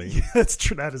manly. Yeah, that's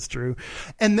true. That is true.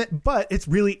 But it's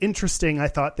really interesting. I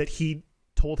thought that he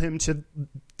told him to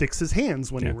fix his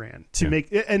hands when he ran to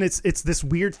make it. And it's this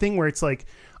weird thing where it's like,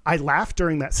 I laughed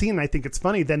during that scene and I think it's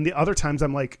funny. Then the other times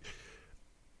I'm like,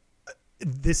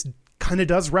 this kind of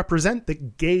does represent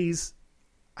that gays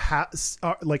have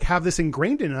this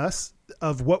ingrained in us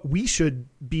of what we should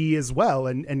be as well.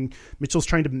 And Mitchell's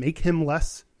trying to make him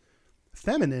less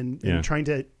feminine and trying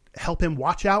to help him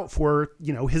watch out for,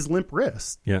 his limp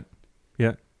wrist. Yeah.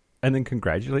 Yeah. And then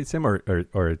congratulates him or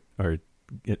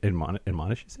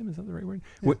admonishes him. Is that the right word?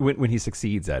 Yeah. When he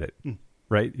succeeds at it,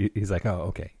 right? He's like, oh,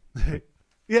 okay.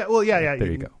 Yeah. Well, yeah.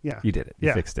 There you go. Yeah. You did it.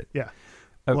 You fixed it. Yeah.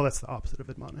 Well, that's the opposite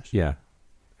of admonish. Yeah.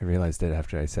 I realized it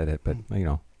after I said it, but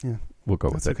we'll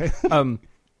go with it. Okay.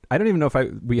 I don't even know if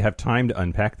we have time to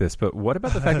unpack this, but what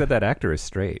about the fact that actor is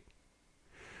straight?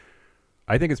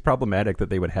 I think it's problematic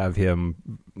that they would have him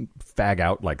fag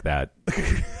out like that.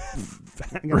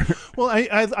 Well,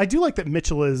 I do like that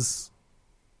Mitchell is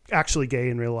actually gay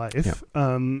in real life. Yeah. I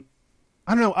don't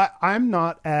know. I'm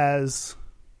not as.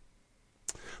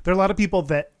 There are a lot of people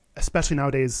that, especially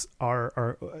nowadays,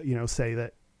 are say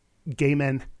that gay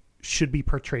men should be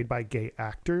portrayed by gay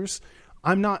actors.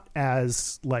 I'm not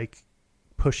as like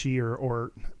pushy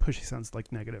or pushy sounds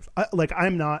like negative.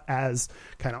 I'm not as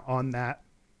kind of on that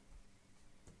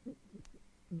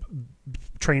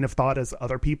train of thought as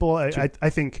other people. I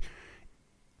think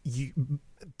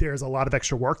there's a lot of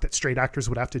extra work that straight actors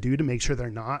would have to do to make sure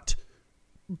they're not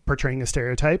portraying a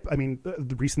stereotype. I mean,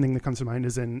 the recent thing that comes to mind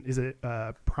is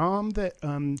Prom that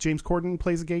James Corden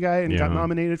plays a gay guy and got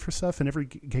nominated for stuff, and every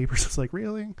gay person's like,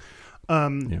 really?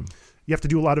 You have to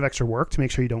do a lot of extra work to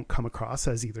make sure you don't come across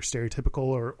as either stereotypical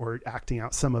or acting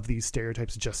out some of these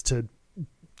stereotypes just to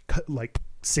like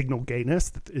signal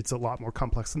gayness. It's a lot more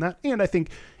complex than that. And I think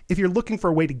if you're looking for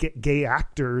a way to get gay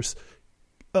actors,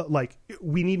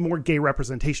 we need more gay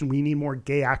representation. We need more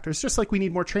gay actors, just like we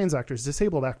need more trans actors,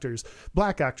 disabled actors,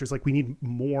 black actors. Like we need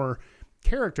more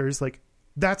characters. Like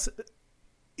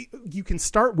you can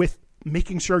start with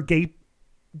making sure gay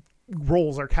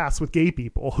roles are cast with gay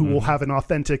people who will have an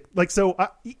authentic, so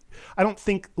I don't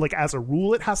think like as a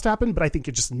rule it has to happen, but I think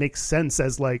it just makes sense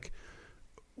as like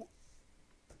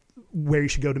where you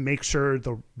should go to make sure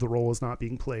the role is not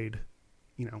being played,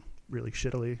 really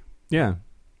shittily. Yeah.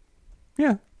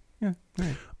 Right.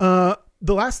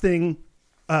 The last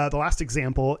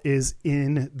example is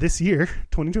in this year,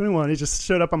 2021. It just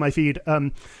showed up on my feed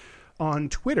on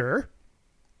Twitter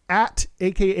at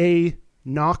AKA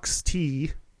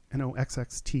NoxT,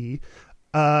 NOXXT,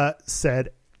 said,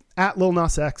 at Lil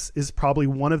Nas X is probably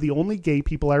one of the only gay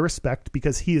people I respect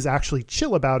because he is actually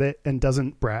chill about it and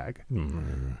doesn't brag.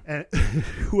 And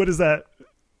what is that?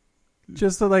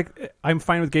 Just I'm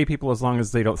fine with gay people as long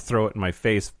as they don't throw it in my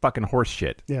face. Fucking horse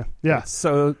shit. Yeah.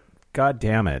 So, god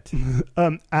damn it.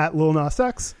 At Lil Nas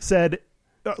X said,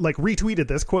 retweeted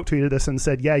this, quote tweeted this, and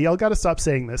said, "Yeah, y'all got to stop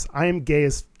saying this. I am gay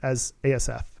as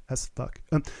ASF as fuck,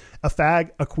 a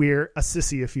fag, a queer, a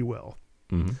sissy, if you will."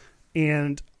 Mm-hmm.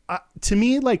 And to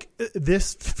me,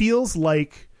 this feels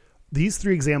like these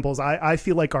three examples. I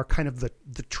feel like are kind of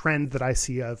the trend that I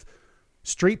see of.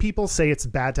 Straight people say it's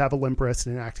bad to have a limp wrist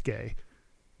and act gay.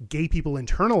 Gay people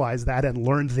internalize that and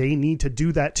learn they need to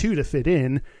do that too to fit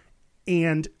in.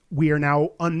 And we are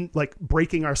now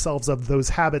breaking ourselves of those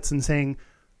habits and saying,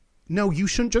 no, you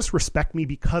shouldn't just respect me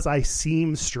because I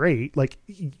seem straight.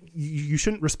 You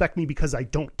shouldn't respect me because I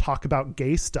don't talk about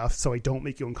gay stuff so I don't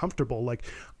make you uncomfortable.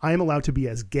 I am allowed to be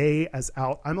as gay as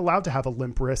out. I'm allowed to have a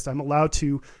limp wrist. I'm allowed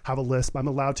to have a lisp. I'm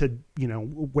allowed to,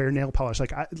 wear nail polish.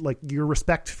 Your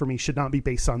respect for me should not be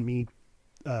based on me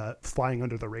flying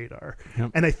under the radar.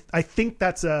 Yep. And I think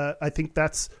that's a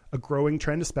growing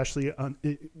trend, especially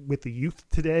with the youth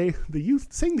today.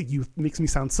 Saying the youth makes me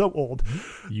sound so old.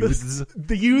 Youths.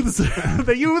 The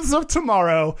youths of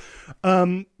tomorrow.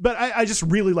 But I just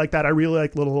really like that. I really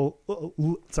like Lil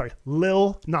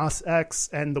Nas X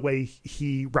and the way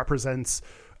he represents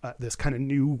this kind of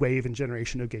new wave and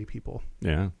generation of gay people.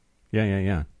 Yeah.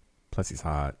 Plus he's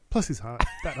hot.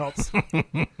 That helps.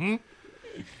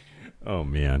 Oh,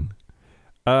 man.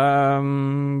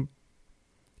 Hey,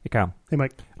 Kyle. Hey,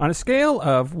 Mike. On a scale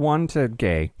of 1 to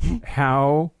gay,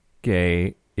 how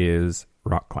gay is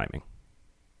rock climbing?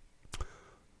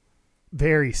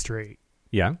 Very straight.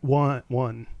 Yeah?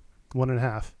 One.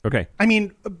 1.5. Okay. I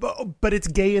mean, but it's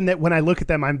gay in that when I look at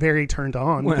them, I'm very turned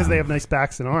on because they have nice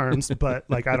backs and arms. But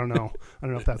like, I don't know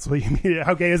if that's what you mean.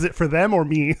 How gay is it for them or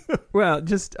me? Well,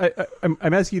 just I'm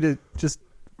asking you to just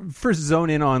first zone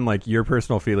in on like your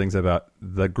personal feelings about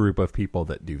the group of people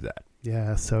that do that.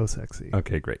 Yeah, so sexy.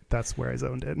 Okay, great. That's where I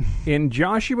zoned in. In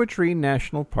Joshua Tree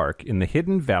National Park in the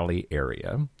Hidden Valley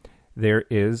area, there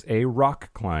is a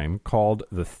rock climb called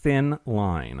the Thin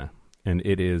Line, and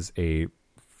it is a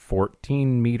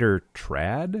 14-meter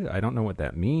trad. I don't know what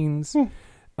that means.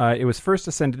 It was first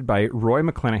ascended by Roy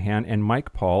McClanahan and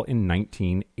Mike Paul in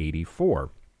 1984.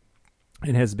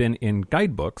 It has been in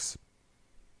guidebooks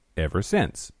ever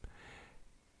since.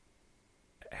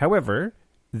 However,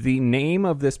 the name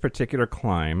of this particular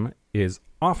climb is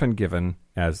often given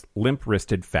as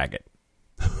Limp-Wristed Faggot.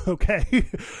 Okay.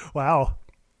 Wow.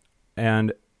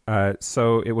 And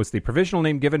so it was the provisional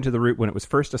name given to the route when it was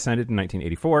first ascended in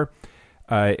 1984.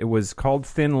 It was called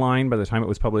Thin Line by the time it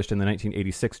was published in the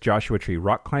 1986 Joshua Tree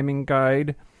Rock Climbing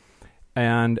Guide.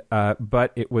 And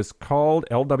but it was called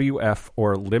LWF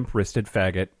or Limp-Wristed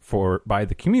Faggot by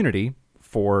the community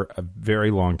for a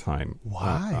very long time.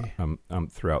 Why?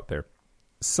 Throughout there.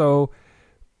 So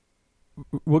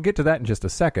we'll get to that in just a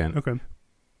second. Okay.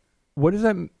 What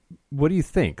do you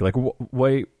think? Like,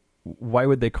 why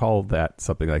would they call that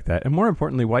something like that? And more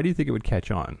importantly, why do you think it would catch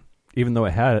on, even though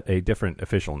it had a different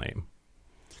official name?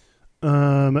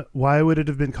 Why would it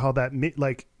have been called that?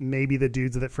 Like, maybe the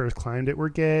dudes that first climbed it were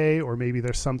gay, or maybe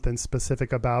there's something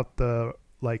specific about the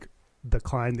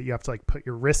climb that you have to like put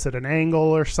your wrists at an angle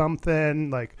or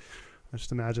something. Like, I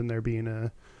just imagine there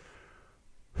being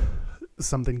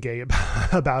something gay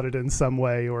about it in some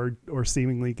way, or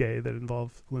seemingly gay that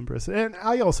involve limp-wristed. And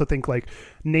I also think like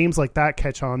names like that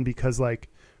catch on because like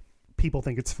people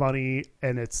think it's funny,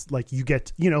 and it's like you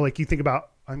get, like you think about,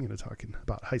 I'm going to talk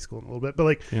about high school in a little bit, but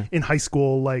like in high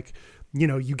school, like,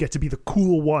 you get to be the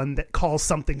cool one that calls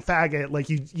something faggot. Like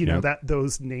you know, that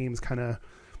those names kind of,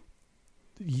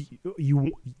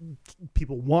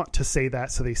 people want to say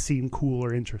that so they seem cool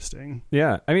or interesting.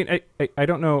 Yeah. I mean, I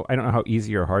don't know how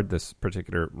easy or hard this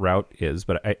particular route is,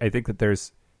 but I think that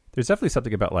there's definitely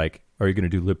something about like, are you going to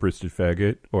do Lip-Wristed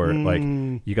Faggot? Or like,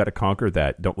 you got to conquer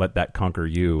that. Don't let that conquer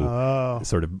you.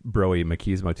 Sort of broy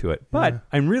machismo to it. But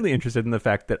I'm really interested in the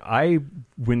fact that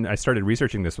when I started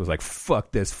researching this, was like,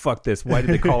 fuck this. Why did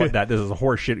they call it that? This is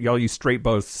horse shit. Y'all, you straight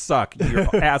bows suck.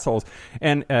 You're assholes.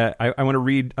 And I want to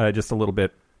read just a little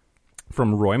bit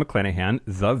from Roy McClanahan,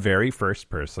 the very first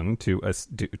person to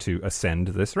ascend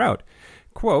this route.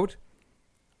 Quote,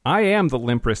 "I am the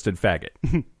Limp-Wristed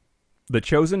Faggot. The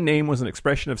chosen name was an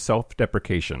expression of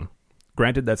self-deprecation.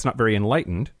 Granted, that's not very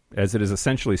enlightened, as it is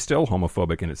essentially still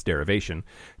homophobic in its derivation.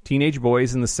 Teenage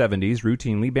boys in the 70s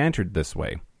routinely bantered this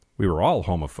way. We were all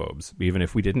homophobes, even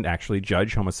if we didn't actually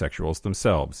judge homosexuals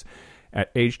themselves.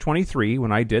 At age 23,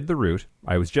 when I did the route,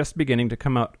 I was just beginning to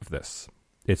come out of this.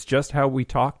 It's just how we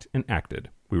talked and acted.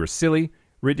 We were silly,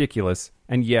 ridiculous,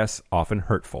 and yes, often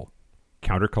hurtful.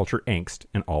 Counterculture angst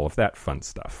and all of that fun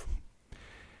stuff."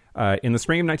 In the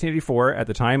spring of 1984, at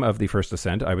the time of the first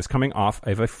ascent, I was coming off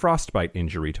of a frostbite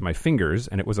injury to my fingers,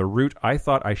 and it was a route I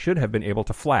thought I should have been able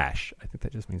to flash. I think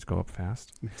that just means go up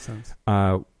fast. Makes sense.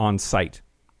 On sight.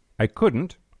 I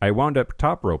couldn't. I wound up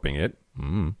top roping it.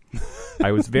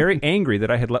 I was very angry that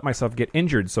I had let myself get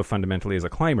injured so fundamentally as a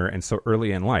climber and so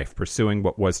early in life, pursuing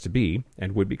what was to be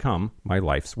and would become my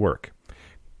life's work.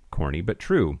 Corny but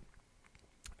true.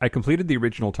 I completed the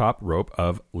original top rope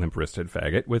of Limp-Wristed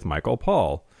Faggot with Michael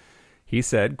Paul. He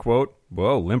said, quote,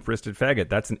 "Whoa, Limp-Wristed Faggot,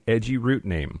 that's an edgy route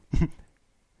name."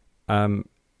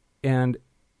 And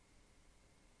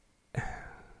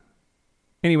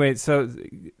anyway, so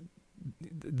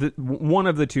one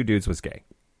of the two dudes was gay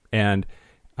and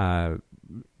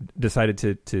decided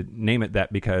to name it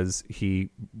that because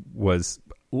he was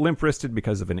limp-wristed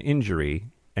because of an injury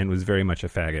and was very much a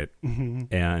faggot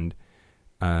and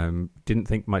didn't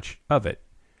think much of it.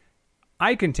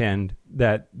 I contend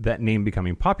that that name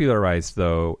becoming popularized,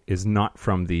 though, is not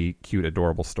from the cute,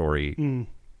 adorable story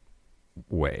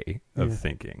way of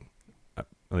thinking. At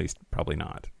least, probably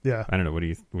not. Yeah, I don't know.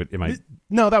 Am I?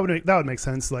 No, that would make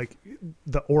sense. Like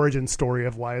the origin story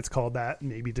of why it's called that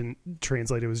maybe didn't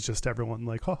translate. It was just everyone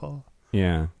like, ha ha.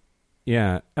 Yeah.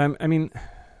 I mean,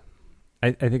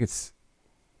 I think it's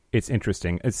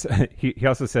interesting. It's he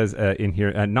also says in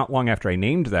here, not long after I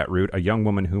named that route, a young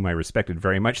woman whom I respected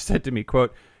very much said to me,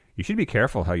 quote, "You should be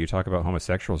careful how you talk about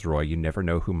homosexuals, Roy. You never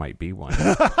know who might be one."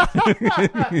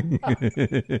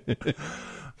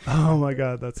 Oh my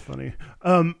God, that's funny.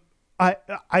 I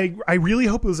really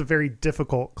hope it was a very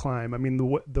difficult climb. I mean,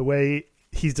 the way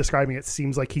he's describing it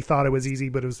seems like he thought it was easy,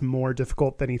 but it was more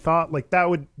difficult than he thought. Like that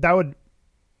would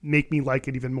make me like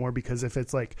it even more, because if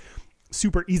it's like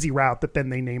super easy route that then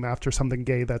they name after something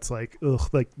gay, that's like, ugh,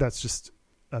 like that's just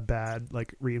a bad,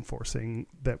 like reinforcing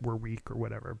that we're weak or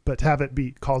whatever. But to have it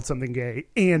be called something gay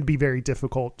and be very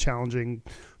difficult, challenging,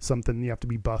 something you have to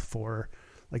be buff for,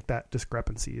 like that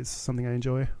discrepancy is something I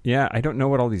enjoy. Yeah, I don't know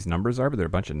what all these numbers are, but there are a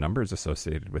bunch of numbers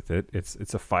associated with it. It's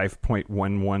a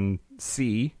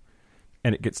 5.11C,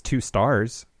 and it gets 2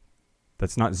 stars.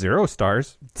 That's not 0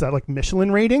 stars. Is that like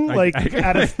Michelin rating?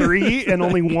 Out of 3, and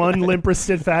only one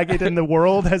limp-wristed faggot in the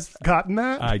world has gotten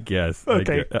that? I guess.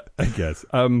 Okay. I guess.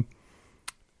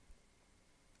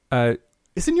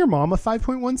 Isn't your mom a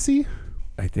 5.1C?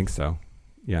 I think so.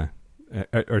 Yeah.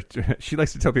 Or she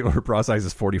likes to tell people her bra size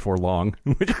is 44 long,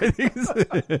 which I think is...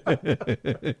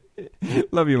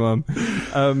 Love you, Mom.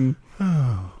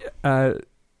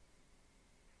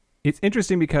 It's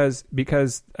interesting because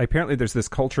apparently there's this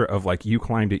culture of like, you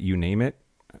climbed it, you name it,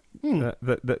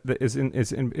 that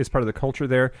is part of the culture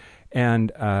there,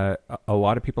 and a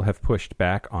lot of people have pushed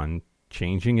back on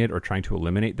changing it or trying to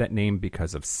eliminate that name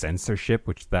because of censorship,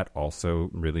 which that also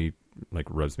really like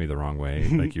rubs me the wrong way.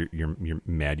 Like you're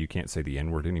mad you can't say the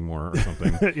N-word anymore or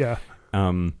something. Yeah.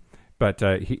 But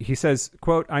he says,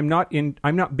 quote, I'm not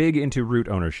big into root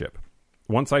ownership.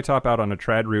 Once I top out on a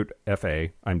trad root FA,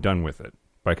 I'm done with it.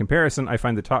 By comparison, I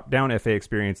find the top-down FA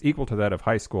experience equal to that of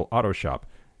high school auto shop,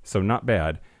 so not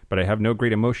bad, but I have no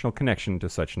great emotional connection to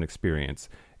such an experience.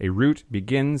 A root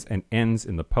begins and ends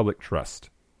in the public trust.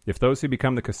 If those who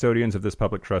become the custodians of this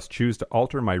public trust choose to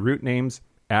alter my root names,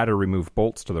 add or remove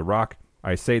bolts to the rock,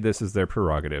 I say this is their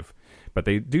prerogative. But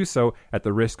they do so at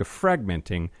the risk of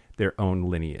fragmenting their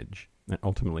own lineage. And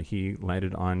ultimately, he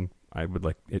landed on, I would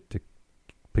like it to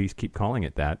please keep calling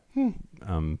it that.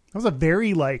 That was a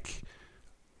very like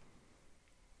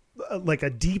a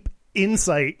deep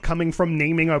insight coming from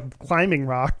naming a climbing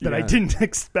rock that I didn't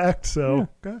expect. So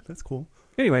that's cool.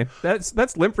 Anyway,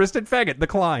 that's limp-wristed faggot, the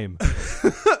climb.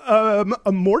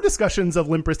 More discussions of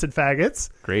limp-wristed faggots.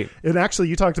 Great. And actually,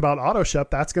 you talked about auto shop.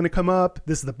 That's going to come up.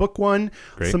 This is the book one.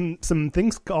 Great. Some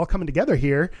things all coming together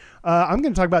here. I'm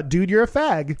going to talk about Dude, You're a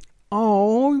Fag.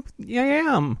 Oh, yeah,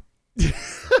 I am.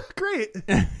 Great.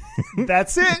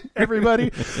 That's it,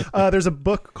 everybody. There's a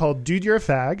book called Dude, You're a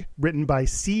Fag, written by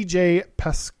C.J.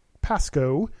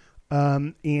 Pascoe.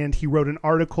 And he wrote an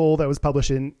article that was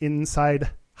published in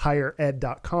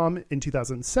InsideHigherEd.com in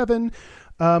 2007,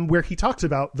 where he talks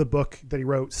about the book that he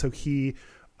wrote. So he,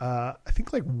 I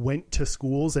think, like went to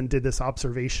schools and did this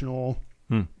observational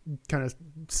kind of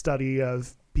study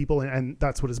of people, and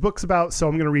that's what his book's about. So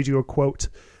I'm going to read you a quote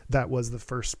that was the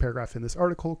first paragraph in this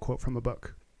article, quote from a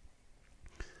book.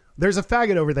 There's a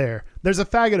faggot over there. There's a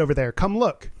faggot over there. Come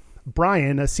look.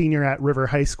 Brian, a senior at River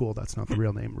High School. That's not the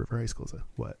real name. River High School is a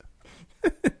what?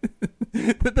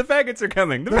 The faggots are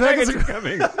coming. The faggots are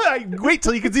coming. Wait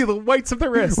till you can see the whites of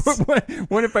their wrists.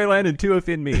 What if I landed 2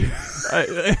 in me?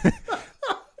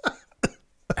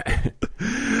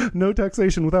 No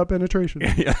taxation without penetration.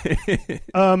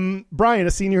 Brian,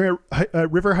 a senior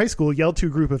at River High School, yelled to a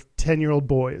group of 10-year-old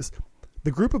boys. The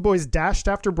group of boys dashed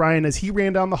after Brian as he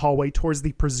ran down the hallway towards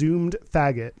the presumed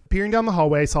faggot. Peering down the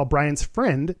hallway, I saw Brian's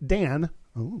friend, Dan.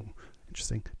 Oh,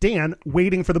 interesting. Dan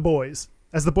waiting for the boys.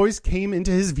 As the boys came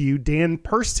into his view, Dan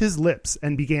pursed his lips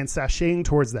and began sashaying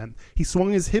towards them. He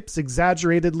swung his hips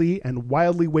exaggeratedly and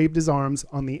wildly waved his arms,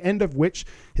 on the end of which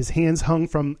his hands hung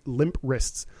from limp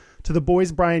wrists. To the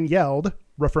boys, Brian yelled,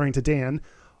 referring to Dan,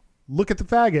 "Look at the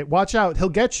faggot. Watch out. He'll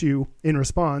get you." In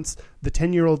response, the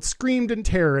 10-year-old screamed in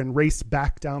terror and raced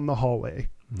back down the hallway.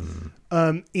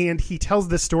 And he tells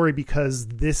this story because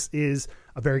this is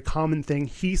a very common thing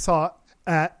he saw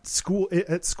at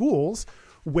schools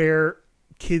where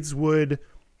kids would,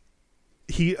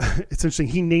 it's interesting,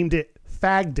 he named it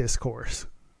fag discourse,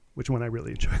 which one I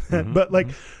really enjoy that. But like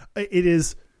it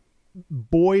is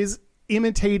boys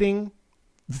imitating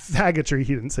faggotry,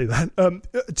 he didn't say that,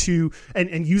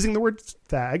 and using the word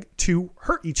fag to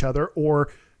hurt each other, or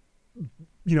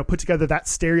put together that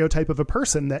stereotype of a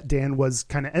person that Dan was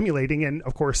kind of emulating. And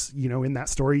of course, in that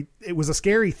story, it was a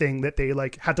scary thing that they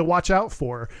like had to watch out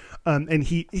for. And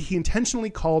he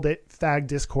intentionally called it fag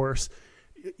discourse.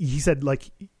 He said,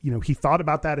 he thought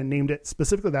about that and named it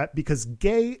specifically that because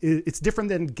gay, it's different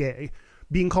than gay.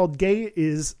 Being called gay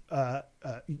is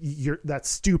that's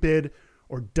stupid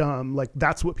or dumb. Like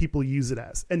that's what people use it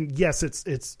as. And yes, it's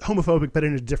homophobic, but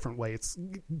in a different way.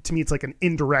 To me, it's like an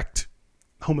indirect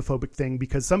homophobic thing,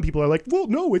 because some people are like, well,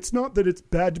 no, it's not that it's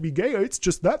bad to be gay. It's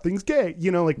just that thing's gay.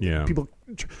 People.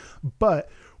 But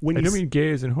when I don't mean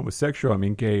gay as in homosexual. I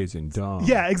mean gay as in dumb.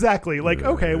 Yeah, exactly. Like,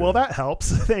 okay, well, that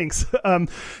helps. Thanks.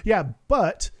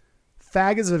 But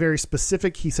fag is a very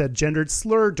specific, he said, gendered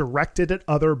slur directed at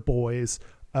other boys.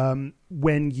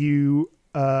 When you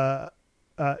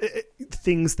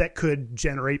things that could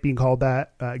generate being called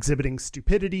that, exhibiting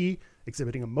stupidity,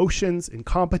 exhibiting emotions,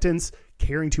 incompetence,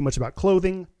 caring too much about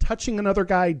clothing, touching another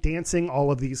guy, dancing,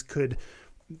 all of these could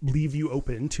leave you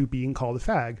open to being called a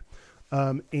fag.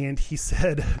 And he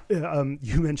said,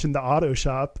 you mentioned the auto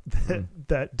shop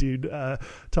that dude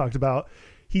talked about.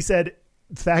 He said,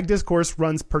 fag discourse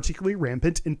runs particularly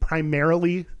rampant in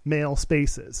primarily male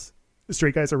spaces.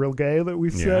 Straight guys are real gay, that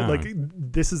we've said. Like,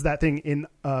 this is that thing in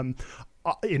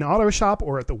auto shop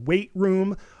or at the weight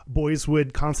room. Boys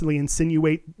would constantly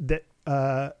insinuate that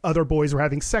other boys were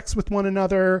having sex with one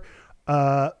another.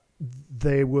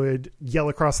 They would yell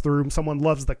across the room, someone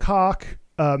loves the cock.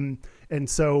 And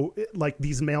so, like,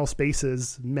 these male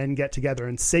spaces, men get together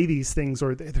and say these things,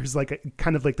 or there's like a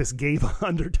kind of like this gay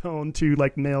undertone to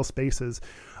like male spaces.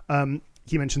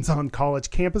 He mentions on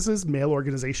college campuses, male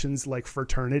organizations like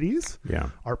fraternities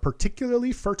are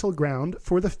particularly fertile ground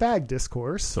for the fag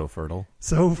discourse. So fertile.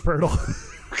 So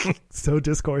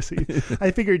discoursey.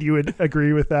 I figured you would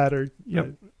agree with that.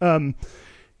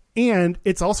 And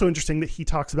it's also interesting that he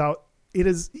talks about it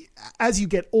is, as you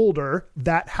get older,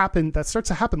 that starts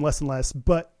to happen less and less,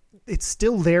 but it's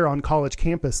still there on college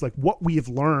campus. Like, what we have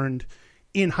learned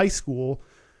in high school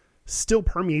still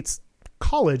permeates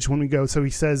college when we go. So he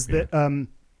says that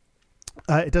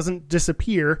it doesn't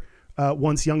disappear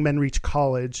once young men reach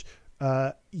college.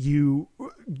 You're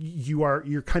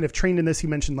kind of trained in this. He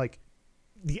mentioned like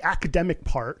the academic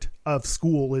part of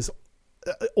school is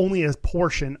only a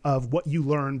portion of what you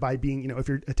learn by being, if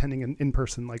you're attending an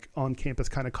in-person, like on campus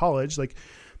kind of college, like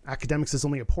academics is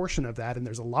only a portion of that. And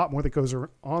there's a lot more that goes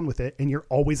on with it. And you're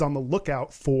always on the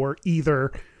lookout for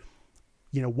either,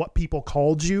 what people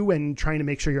called you and trying to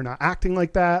make sure you're not acting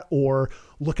like that, or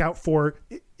look out for,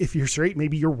 if you're straight,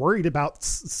 maybe you're worried about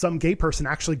some gay person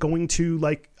actually going to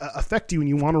like affect you and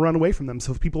you want to run away from them.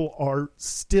 So people are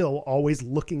still always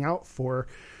looking out for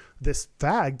this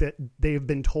fag that they've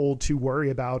been told to worry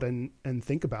about and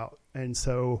think about. And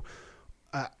so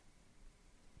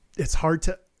it's hard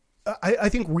to, I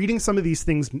think reading some of these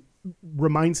things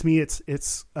reminds me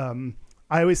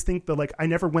I always think that like, I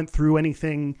never went through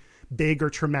anything big or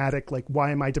traumatic. Like,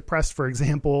 why am I depressed, for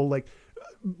example? Like,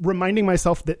 reminding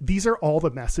myself that these are all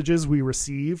the messages we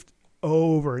received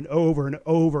over and over and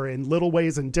over in little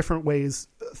ways and different ways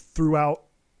throughout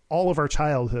all of our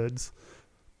childhoods.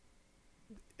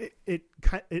 It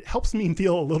helps me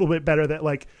feel a little bit better that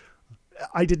like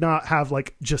I did not have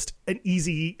like just an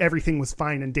easy, everything was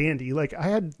fine and dandy. Like I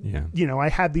had, I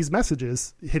had these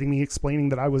messages hitting me, explaining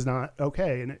that I was not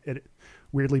okay. And it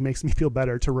weirdly makes me feel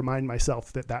better to remind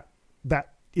myself that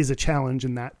is a challenge,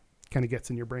 and that kind of gets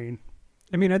in your brain.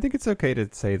 I mean, I think it's okay to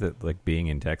say that like being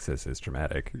in Texas is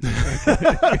traumatic, but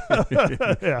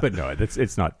no,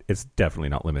 it's not. It's definitely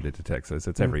not limited to Texas.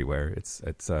 It's everywhere. It's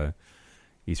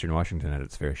Eastern Washington had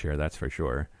its fair share, that's for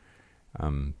sure.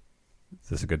 Is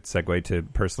this a good segue to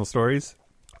personal stories?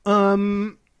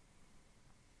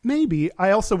 Maybe.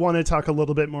 I also want to talk a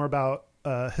little bit more about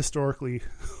historically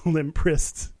limp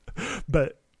wrists,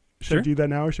 but should I do that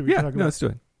now, or should we talk about? No, let's do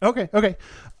it. Okay.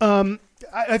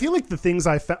 I feel like the things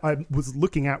I was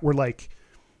looking at were like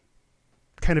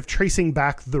kind of tracing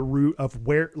back the root of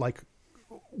where, like,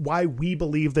 why we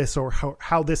believe this or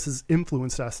how this has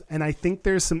influenced us. And I think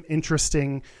there's some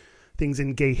interesting things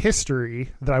in gay history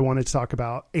that I wanted to talk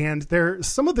about. And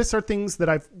some of this are things that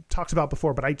I've talked about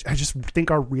before, but I just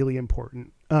think are really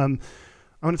important. I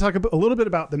want to talk a little bit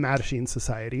about the Mattachine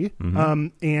Society.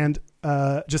 And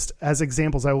just as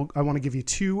examples, I want to give you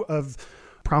two of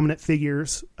prominent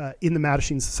figures in the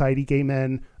Mattachine Society, gay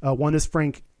men. One is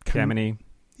Frank Kameny.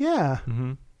 Yeah.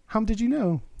 How did you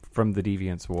know? From the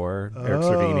Deviants War, Eric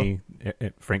Cervini.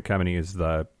 Frank Kameny is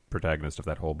the protagonist of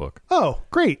that whole book. Oh,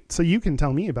 great. So you can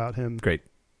tell me about him. Great.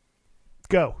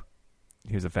 Go.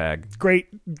 He's a fag. Great.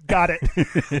 Got it.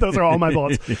 Those are all my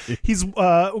bullets. He's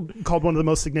called one of the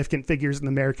most significant figures in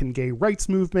the American gay rights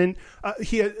movement.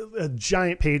 He had a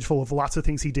giant page full of lots of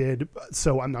things he did,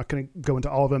 so I'm not going to go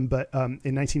into all of them. But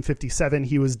in 1957,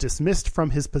 he was dismissed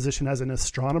from his position as an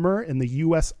astronomer in the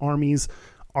U.S. Army's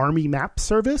Army Map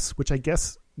Service, which I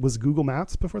guess was Google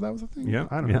Maps before that was a thing. Yeah,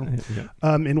 I don't know.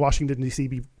 Yeah. In Washington, D.C.,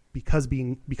 because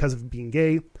of being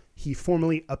gay. He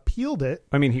formally appealed it.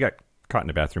 I mean, he got caught in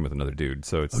a bathroom with another dude,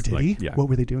 so it's did he? Yeah. What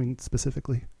were they doing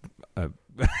specifically?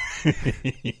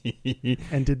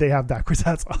 And did they have backwards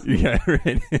hats on? Yeah,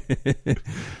 right.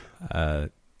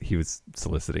 He was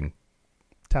soliciting.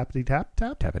 Tappity tap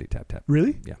tap? Tappity tap tap.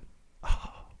 Really? Yeah.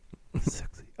 Oh,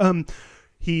 sexy.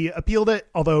 He appealed it,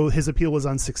 although his appeal was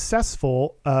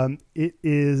unsuccessful. It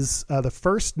is the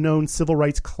first known civil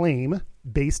rights claim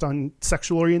based on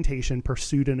sexual orientation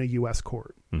pursued in a U.S.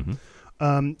 court.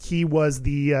 Mm-hmm. He was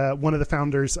the one of the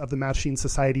founders of the Mattachine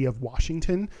Society of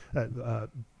Washington,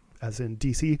 as in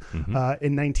D.C., in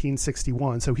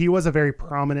 1961. So he was a very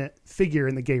prominent figure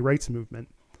in the gay rights movement.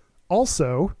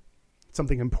 Also,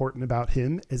 something important about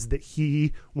him is that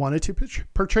he wanted to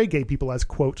portray gay people as,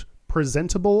 quote,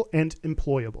 presentable and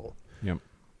employable. Yep.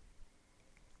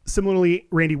 Similarly,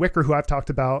 Randy Wicker, who I've talked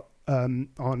about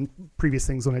on previous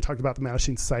things when I talked about the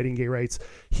Mattachine Society and gay rights,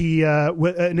 he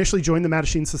initially joined the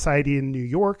Mattachine Society in New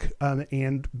York,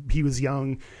 and he was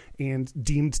young and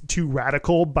deemed too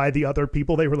radical by the other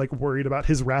people. They were like worried about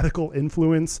his radical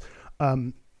influence.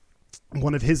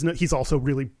 One of his, he's also a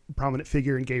really prominent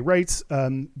figure in gay rights.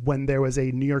 When there was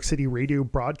a New York City radio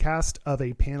broadcast of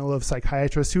a panel of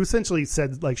psychiatrists who essentially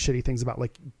said like shitty things about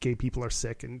like gay people are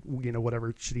sick and, you know,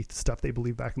 whatever shitty stuff they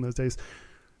believed back in those days,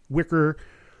 Wicker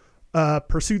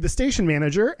pursued the station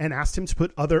manager and asked him to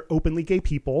put other openly gay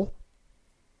people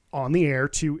on the air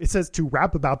to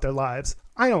rap about their lives.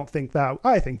 I think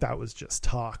that was just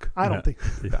talk. I don't think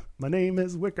my name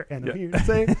is Wicker and I'm here to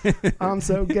say I'm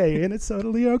so gay and it's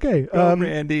totally okay. Go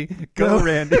Randy. Go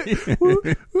Randy.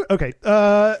 Okay.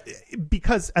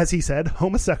 Because as he said,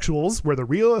 homosexuals were the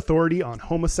real authority on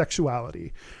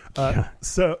homosexuality.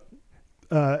 So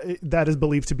that is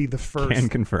believed to be the first. Can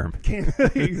confirm.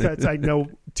 I know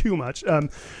too much.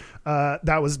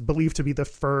 That was believed to be the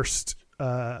first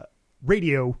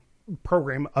radio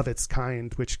program of its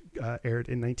kind, which aired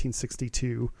in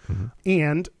 1962. Mm-hmm.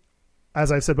 And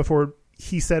as I've said before,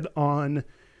 he said on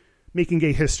Making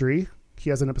Gay History,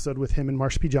 he has an episode with him and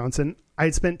Marsha P. Johnson, I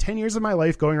had spent 10 years of my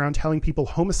life going around telling people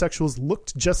homosexuals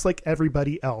looked just like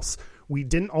everybody else. We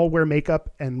didn't all wear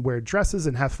makeup and wear dresses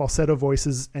and have falsetto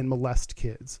voices and molest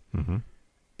kids. Mm-hmm.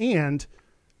 And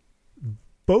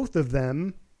both of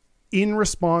them, in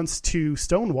response to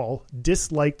Stonewall,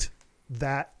 disliked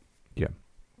that. Yeah.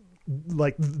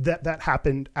 Like that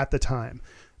happened at the time.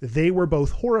 They were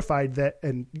both horrified that,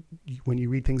 and when you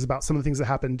read things about some of the things that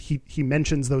happened, he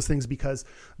mentions those things because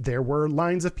there were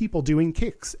lines of people doing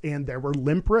kicks and there were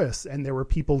limp wrists and there were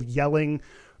people yelling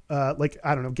like,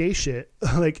 I don't know, gay shit.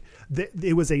 Like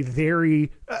it was a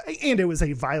very, and it was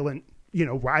a violent, you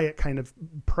know, riot kind of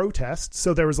protest.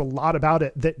 So there was a lot about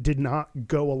it that did not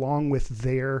go along with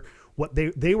what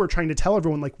they were trying to tell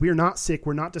everyone, like, we're not sick,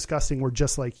 we're not disgusting, we're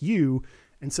just like you.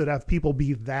 And so to have people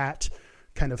be that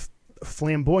kind of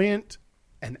flamboyant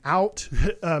and out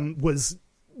was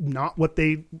not what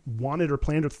they wanted or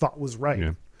planned or thought was right.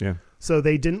 Yeah. Yeah. So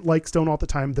they didn't like Stonewall at the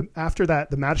time. After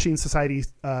that, the Mattachine Society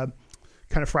kind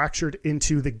of fractured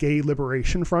into the Gay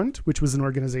Liberation Front, which was an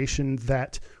organization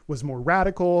that was more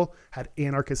radical, had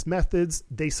anarchist methods.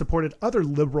 They supported other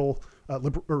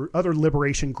other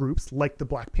liberation groups like the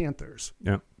Black Panthers.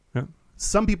 Yeah. Yeah.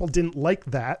 Some people didn't like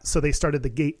that, so they started the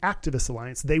Gay Activist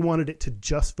Alliance. They wanted it to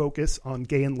just focus on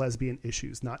gay and lesbian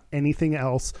issues, not anything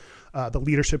else. The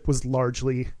leadership was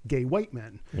largely gay white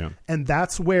men. Yeah. And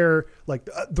that's where, like,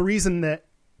 the reason that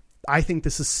I think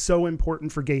this is so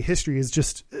important for gay history is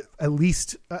just, at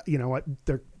least, you know,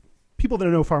 there are people that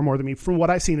know far more than me. From what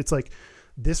I've seen, it's like,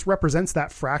 this represents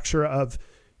that fracture of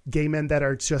gay men that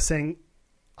are just saying,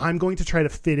 I'm going to try to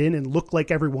fit in and look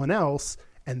like everyone else.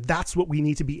 And that's what we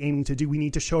need to be aiming to do. We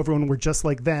need to show everyone we're just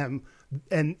like them.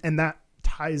 And that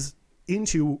ties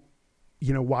into,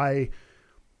 you know, why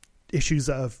issues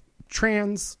of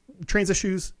trans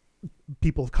issues,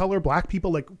 people of color, Black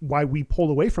people, like why we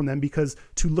pulled away from them, because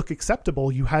to look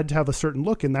acceptable, you had to have a certain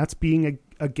look, and that's being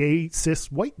a gay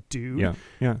cis white dude. Yeah.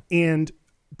 Yeah. And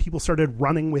people started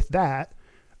running with that,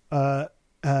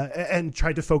 and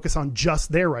tried to focus on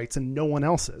just their rights and no one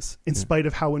else's, in spite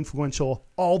of how influential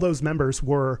all those members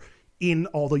were in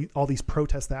all these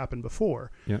protests that happened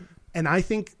before. Yeah. And I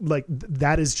think like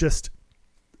that is just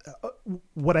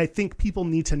what I think people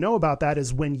need to know about that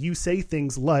is when you say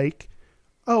things like,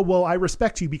 oh, well, I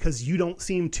respect you because you don't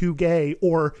seem too gay,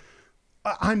 or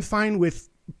I'm fine with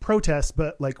protests,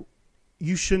 but like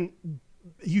you shouldn't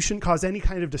cause any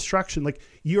kind of destruction. Like,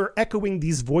 you're echoing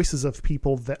these voices of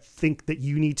people that think that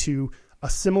you need to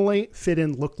assimilate, fit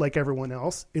in, look like everyone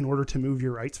else in order to move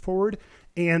your rights forward.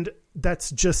 And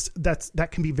that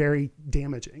can be very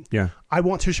damaging. Yeah. I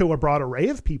want to show a broad array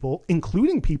of people,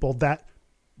 including people that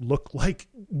look like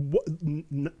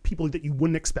people that you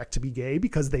wouldn't expect to be gay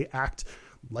because they act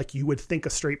like you would think a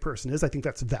straight person is. I think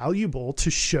that's valuable to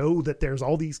show that there's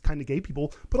all these kind of gay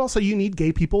people, but also you need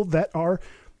gay people that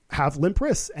have limp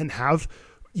wrists and have,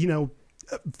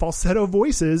 falsetto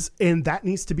voices, and that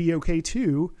needs to be okay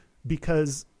too,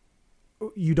 because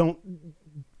those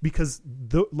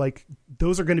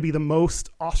are going to be the most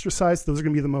ostracized. Those are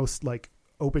going to be the most like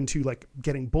open to like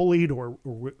getting bullied or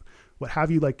what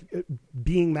have you. Like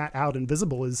being that out and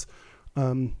visible is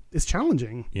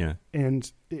challenging. Yeah. And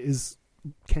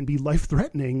can be life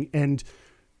threatening. And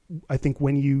I think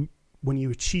when you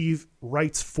achieve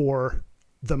rights for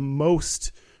the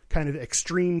most kind of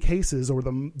extreme cases, or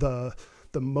the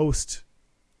most,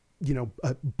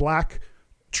 black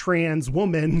trans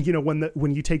woman,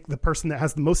 when you take the person that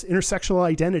has the most intersectional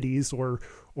identities or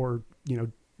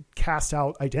cast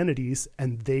out identities,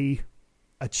 and they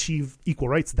achieve equal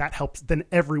rights, that helps. Then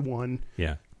everyone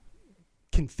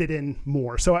can fit in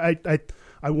more. So I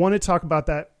want to talk about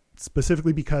that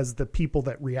specifically because the people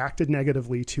that reacted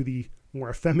negatively to the more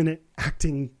effeminate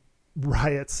acting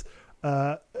riots,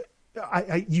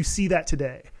 you see that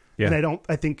today. Yeah. And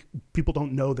I think people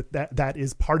don't know that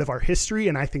is part of our history.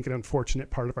 And I think an unfortunate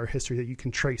part of our history that you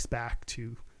can trace back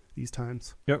to these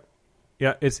times. Yep.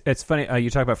 Yeah. It's funny. You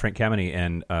talk about Frank Kameny,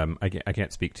 and I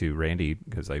can't speak to Randy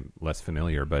because I'm less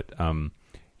familiar, but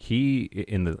he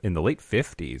in the late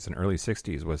 50s and early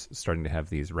 60s was starting to have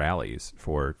these rallies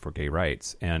for gay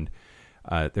rights. And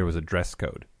there was a dress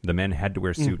code. The men had to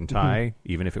wear suit and tie,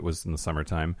 even if it was in the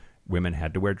summertime. Women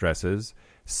had to wear dresses.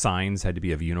 Signs had to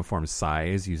be of uniform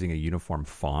size using a uniform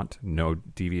font. No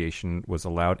deviation was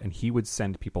allowed. And he would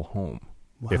send people home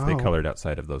if they colored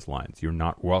outside of those lines. You're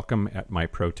not welcome at my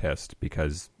protest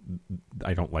because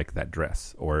I don't like that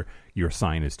dress, or your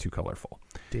sign is too colorful.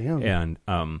 Damn. And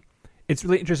it's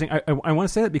really interesting. I want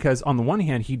to say that because on the one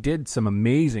hand, he did some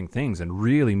amazing things and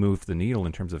really moved the needle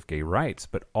in terms of gay rights,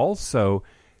 but also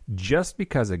just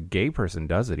because a gay person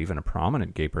does it, even a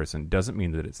prominent gay person, doesn't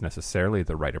mean that it's necessarily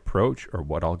the right approach or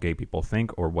what all gay people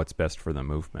think or what's best for the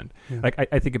movement. Yeah. Like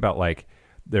I think about like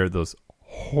there are those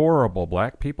horrible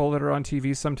black people that are on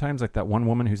TV sometimes, like that one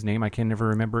woman whose name I can never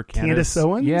remember. Candace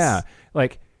Owens? Yeah.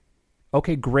 Like,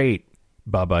 okay, great,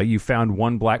 Bubba, you found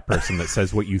one black person that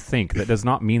says what you think. That does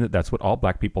not mean that that's what all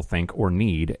black people think or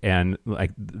need. And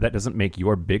like that doesn't make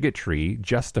your bigotry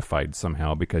justified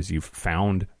somehow because you've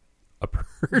found a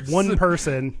person. One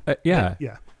person. Yeah.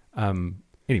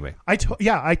 Anyway, I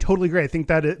totally agree. I think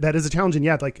that is a challenge. And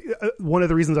one of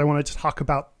the reasons I wanted to talk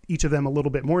about each of them a little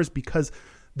bit more is because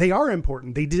they are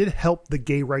important. They did help the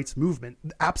gay rights movement.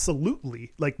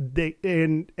 Absolutely. Like but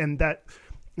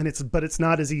it's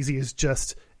not as easy as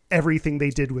just everything they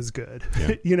did was good,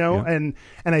 and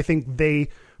I think they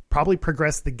probably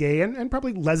progressed the gay and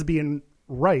probably lesbian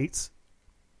rights,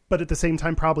 but at the same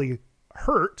time probably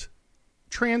hurt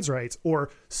trans rights or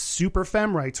super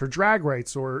femme rights or drag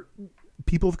rights or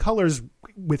people of colors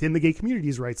within the gay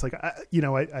community's rights. Like, I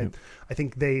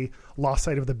think they lost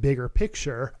sight of the bigger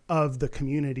picture of the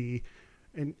community.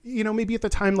 And, maybe at the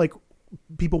time, like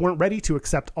people weren't ready to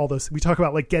accept all those. We talk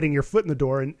about like getting your foot in the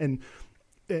door and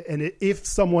if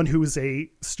someone who's a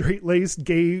straight-laced,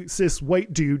 gay, cis,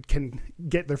 white dude can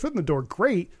get their foot in the door,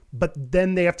 great. But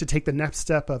then they have to take the next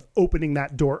step of opening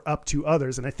that door up to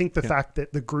others. And I think the fact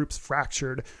that the groups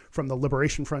fractured from the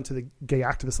Liberation Front to the Gay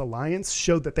Activist Alliance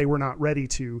showed that they were not ready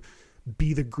to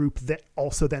be the group that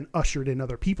also then ushered in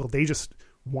other people. They just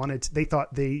they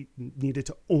thought they needed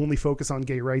to only focus on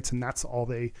gay rights, and that's all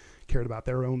they cared about,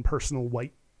 their own personal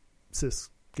white, cis,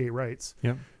 gay rights.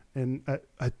 Yeah. And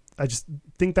I just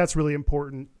think that's really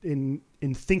important in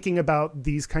thinking about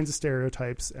these kinds of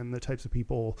stereotypes and the types of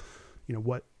people,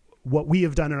 what we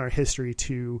have done in our history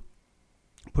to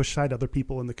push aside other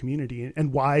people in the community,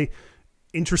 and why,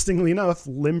 interestingly enough,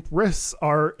 limp wrists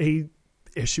are a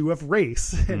issue of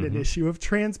race and an issue of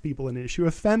trans people, an issue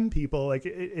of femme people. Like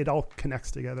it all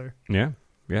connects together. Yeah.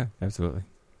 Yeah, absolutely.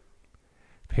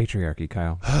 Patriarchy,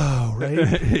 Kyle. Oh, right.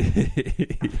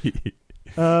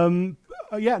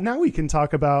 Now we can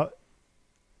talk about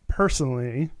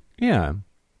personally. Yeah.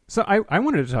 So I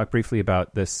wanted to talk briefly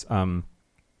about this. My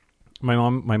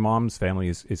mom's family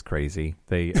is crazy.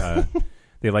 They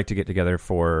they like to get together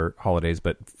for holidays,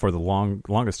 but for the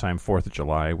longest time, 4th of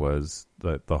July was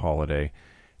the holiday,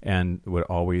 and would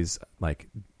always like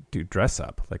do dress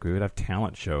up. Like we would have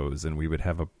talent shows, and we would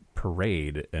have a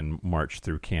parade and march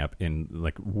through camp in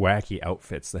like wacky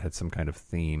outfits that had some kind of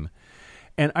theme.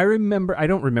 And I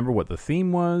don't remember what the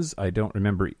theme was. I don't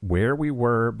remember where we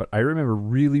were, but I remember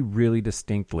really, really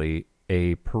distinctly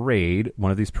a parade,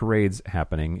 one of these parades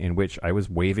happening in which I was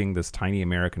waving this tiny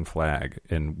American flag,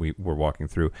 and we were walking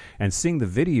through, and seeing the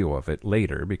video of it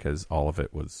later because all of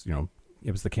it was,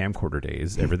 it was the camcorder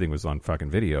days. Everything was on fucking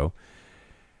video.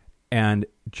 And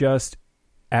just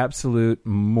absolute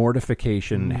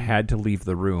mortification, had to leave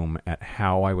the room at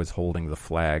how I was holding the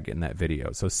flag in that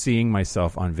video. So seeing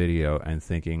myself on video and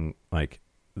thinking, like,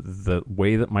 the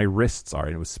way that my wrists are,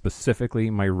 and it was specifically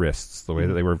my wrists, the way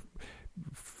that they were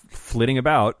flitting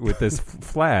about with this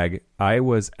flag, I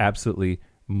was absolutely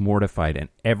mortified. And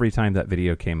every time that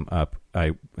video came up,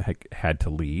 I had to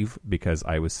leave because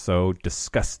I was so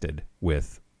disgusted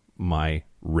with my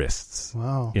wrists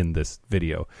in this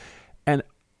video. And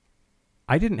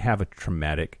I didn't have a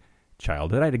traumatic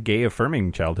childhood. I had a gay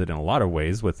affirming childhood in a lot of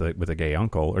ways with a gay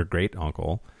uncle or great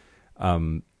uncle.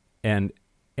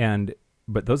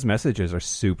 But those messages are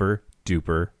super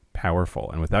duper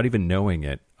powerful. And without even knowing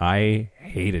it, I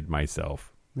hated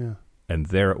myself. Yeah. And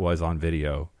there it was on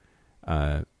video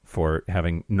for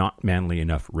having not manly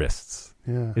enough wrists.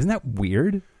 Yeah. Isn't that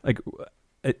weird? Like,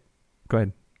 go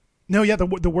ahead. No, yeah, the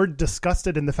word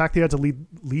disgusted and the fact that you had to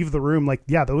leave the room, like,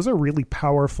 yeah, those are really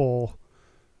powerful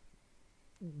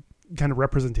kind of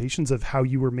representations of how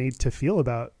you were made to feel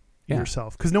about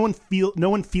yourself. Because no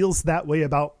one feels that way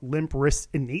about limp wrists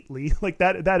innately. Like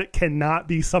that it cannot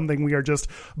be something we are just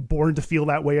born to feel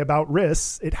that way about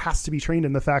wrists. It has to be trained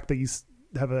in the fact that you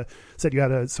said you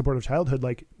had a supportive childhood.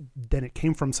 Like, then it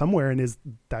came from somewhere, and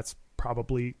that's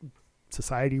probably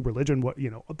society, religion,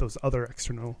 those other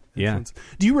external influences.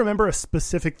 Do you remember a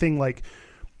specific thing, like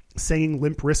saying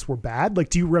limp wrists were bad? Like,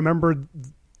 do you remember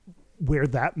where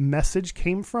that message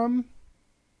came from?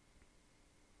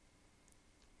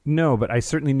 No, but I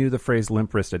certainly knew the phrase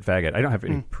limp-wristed faggot. I don't have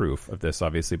any proof of this,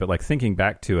 obviously, but like thinking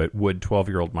back to it, would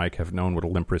 12-year-old Mike have known what a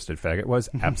limp-wristed faggot was?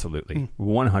 Absolutely.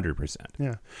 100%.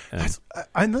 Yeah.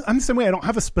 I'm the same way. I don't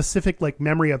have a specific like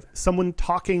memory of someone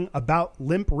talking about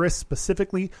limp wrists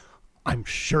specifically. I'm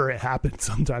sure it happened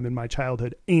sometime in my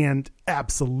childhood, and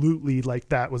absolutely like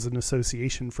that was an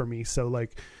association for me. So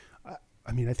like,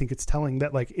 I mean, I think it's telling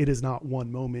that like it is not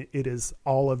one moment. It is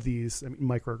all of these. I mean,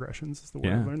 microaggressions is the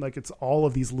word I've learned. Like, it's all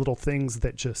of these little things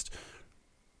that just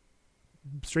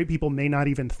straight people may not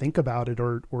even think about it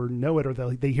or know it, or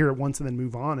they hear it once and then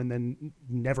move on and then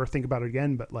never think about it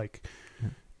again. But like,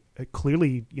 it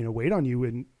clearly, weighed on you.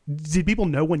 And did people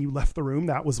know when you left the room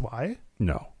that was why?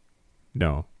 No.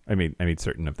 I mean,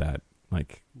 certain of that.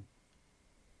 Like,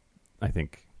 I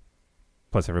think.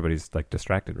 Plus, everybody's like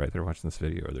distracted, right? They're watching this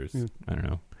video, or there's, I don't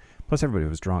know. Plus, everybody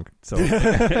was drunk. So,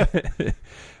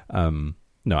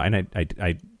 no, and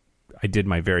I did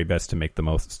my very best to make the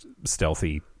most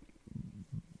stealthy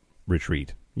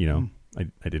retreat. I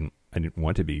didn't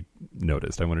want to be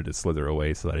noticed. I wanted to slither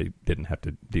away so that I didn't have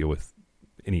to deal with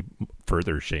any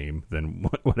further shame than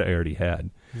what I already had.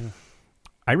 Yeah.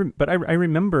 But I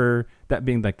remember that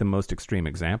being like the most extreme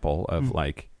example of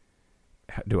like,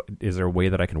 is there a way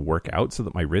that I can work out so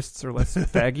that my wrists are less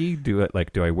faggy?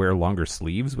 Do I wear longer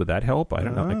sleeves? Would that help? I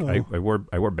don't know. Like I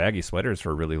wore baggy sweaters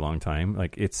for a really long time.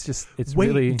 Like, it's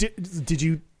really. Did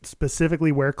you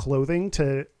specifically wear clothing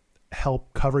to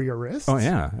help cover your wrists? Oh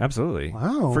yeah, absolutely.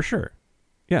 Wow, for sure.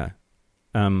 Yeah.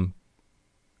 And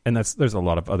there's a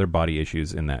lot of other body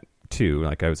issues in that too.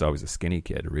 Like, I was always a skinny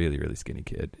kid, a really, really skinny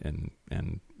kid,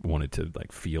 and wanted to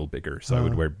like feel bigger, so I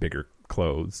would wear bigger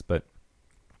clothes. But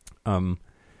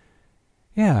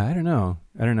yeah, I don't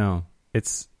know.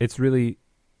 It's really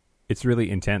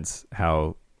intense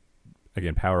how,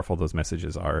 again, powerful those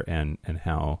messages are, and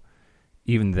how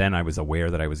even then I was aware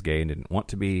that I was gay and didn't want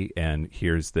to be, and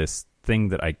here's this thing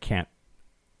that I can't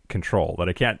control, that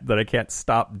I can't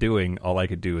stop doing. All I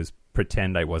could do is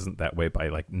pretend I wasn't that way by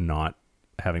like not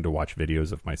having to watch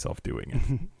videos of myself doing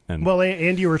it. And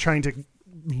and you were trying to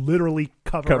lagly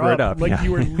cover it up. Like,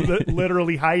 you were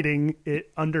literally hiding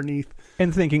it underneath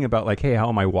and thinking about like, hey, how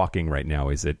am I walking right now?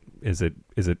 Is it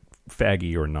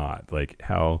faggy or not? Like,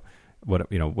 what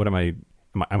am I?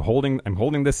 I'm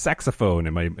holding this saxophone.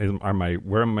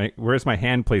 Where's my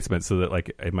hand placement so that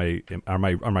like, are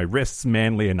my wrists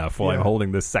manly enough while I'm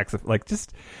holding this saxophone? Like,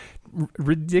 just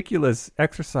ridiculous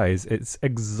exercise. It's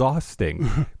exhausting.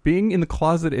 Being in the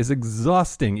closet is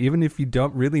exhausting, even if you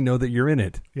don't really know that you're in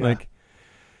it. Like,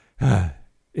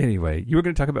 anyway, you were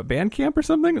going to talk about band camp or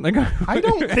something? Like, I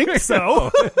don't think so.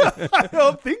 I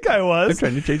don't think I was. I'm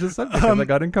trying to change the subject because I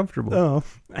got uncomfortable.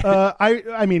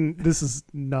 I mean, this is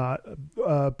not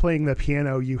playing the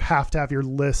piano. You have to have your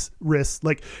wrists,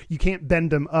 like, you can't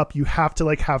bend them up. You have to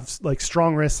like have like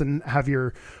strong wrists and have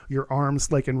your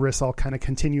arms like and wrists all kind of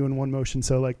continue in one motion.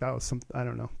 So like, that was I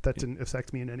don't know. That didn't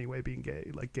affect me in any way being gay.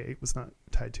 Like, gay was not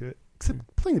tied to it.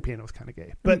 Except playing the piano is kind of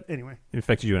gay. But anyway. It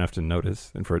affected you enough to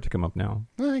notice and for it to come up now.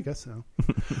 I guess so.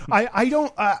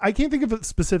 I can't think of a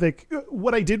specific,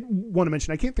 what I did want to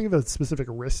mention, I can't think of a specific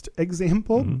wrist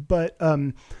example, but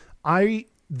I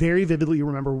very vividly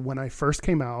remember when I first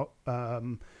came out,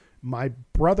 my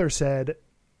brother said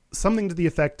something to the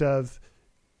effect of,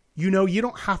 you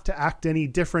don't have to act any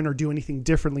different or do anything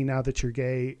differently now that you're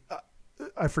gay.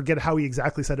 I forget how he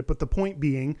exactly said it, but the point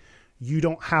being, you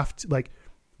don't have to, like,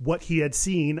 what he had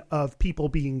seen of people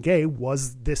being gay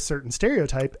was this certain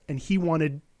stereotype, and he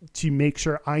wanted to make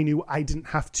sure I knew I didn't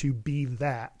have to be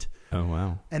that. Oh,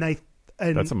 wow. And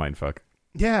that's a mindfuck.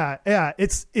 Yeah.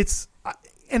 It's,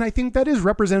 and I think that is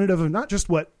representative of not just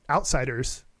what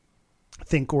outsiders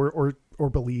think or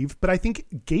believe, but I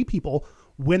think gay people,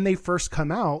 when they first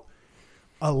come out,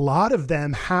 a lot of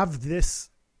them have this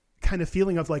kind of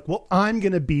feeling of like, well, I'm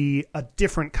going to be a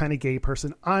different kind of gay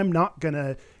person. I'm not going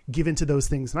to give into those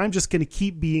things, and I'm just going to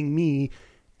keep being me.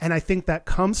 And I think that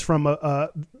comes from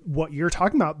what you're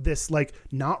talking about, this like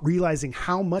not realizing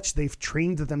how much they've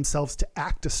trained themselves to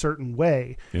act a certain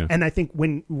way. Yeah. And I think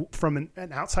when from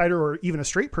an outsider or even a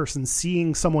straight person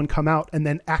seeing someone come out and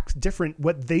then act different,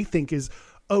 what they think is,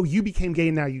 oh, you became gay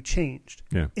and now you changed.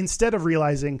 Yeah. Instead of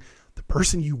realizing the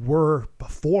person you were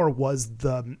before was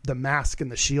the mask and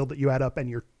the shield that you had up, and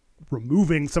you're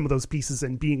removing some of those pieces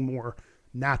and being more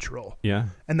natural. Yeah.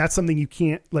 And that's something you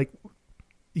can't, like,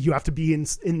 you have to be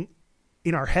in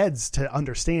our heads to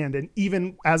understand. And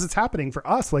even as it's happening for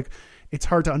us, like, it's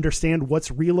hard to understand what's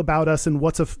real about us and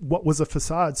what was a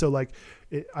facade. So like,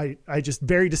 I just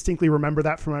very distinctly remember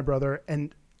that from my brother.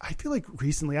 And I feel like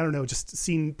recently, I don't know, just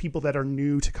seeing people that are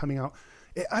new to coming out,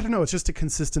 I don't know, it's just a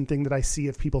consistent thing that I see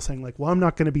of people saying like, well, I'm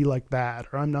not going to be like that,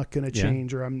 or I'm not going to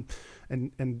change, or and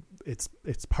it's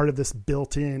part of this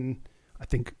built in, I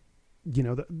think,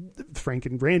 Frank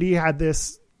and Randy had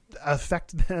this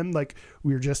affect them. Like,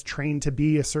 we were just trained to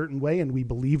be a certain way, and we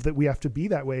believe that we have to be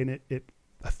that way, and it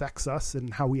affects us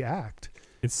and how we act.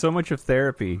 It's so much of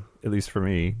therapy, at least for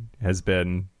me, has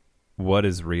been what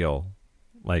is real.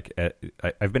 Like,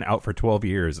 I've been out for 12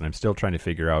 years and I'm still trying to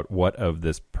figure out what of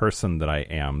this person that I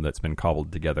am that's been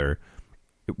cobbled together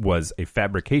was a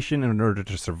fabrication in order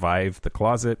to survive the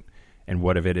closet, and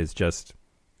what of it is just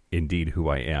indeed who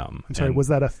I am. I'm sorry, was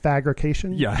that a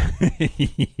fabrication? Yeah.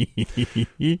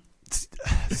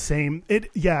 Same.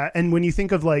 And when you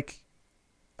think of like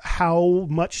how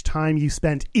much time you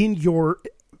spent in your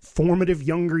formative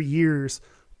younger years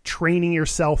training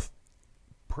yourself,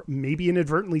 maybe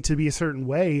inadvertently, to be a certain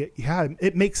way,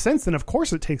 it makes sense. And of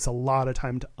course it takes a lot of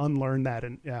time to unlearn that.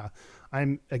 And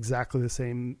I'm exactly the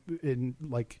same in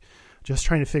like just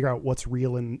trying to figure out what's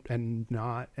real and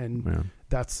not. And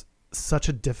that's such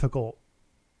a difficult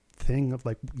thing of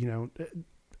like,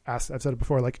 I've said it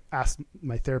before, like ask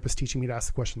my therapist teaching me to ask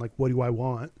the question, like, what do I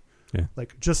want? Yeah.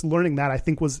 Like just learning that, I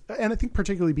think and I think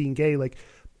particularly being gay, like,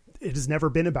 it has never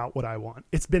been about what I want.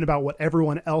 It's been about what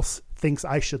everyone else thinks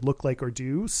I should look like or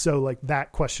do. So like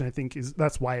that question, I think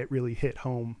that's why it really hit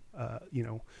home.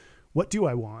 What do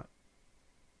I want?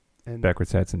 And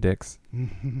backwards hats and dicks.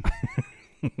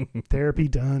 Therapy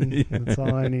done. That's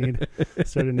all I need.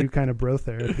 Start a new kind of bro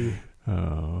therapy.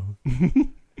 Oh,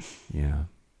 yeah.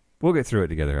 We'll get through it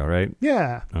together. All right.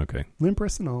 Yeah. Okay. Limp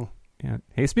wrists and all. Yeah.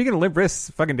 Hey, speaking of Limp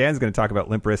Wrists, fucking Dan's going to talk about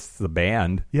Limp Wrists, the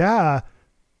band. Yeah.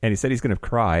 And he said he's going to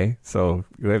cry, so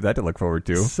you have that to look forward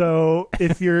to. So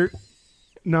if you're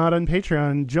not on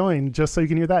Patreon, join just so you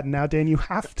can hear that. Now, Dan, you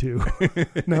have to.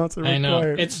 Now it's a required. I know.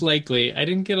 It's likely. I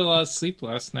didn't get a lot of sleep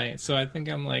last night, so I think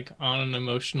I'm like on an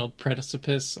emotional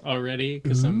precipice already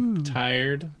because I'm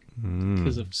tired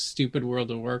because of stupid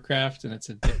World of Warcraft and its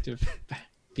addictive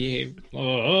behavior.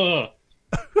 Oh.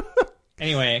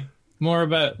 Anyway. More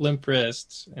about Limp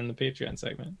Wrists in the Patreon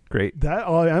segment. Great.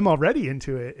 I'm already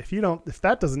into it. If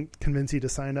that doesn't convince you to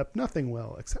sign up, nothing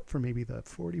will, except for maybe the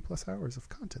 40 plus hours of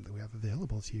content that we have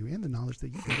available to you and the knowledge that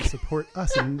you can support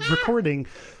us in recording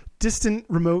distant,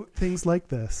 remote things like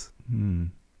this. All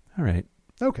right.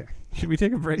 Okay. Should we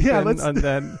take a break? Yeah, let's on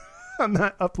that. On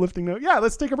that uplifting note. Yeah,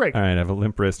 let's take a break. All right. I have a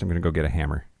limp wrist. I'm going to go get a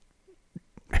hammer.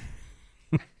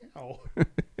 Oh.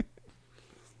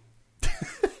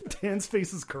 Dan's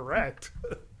face is correct.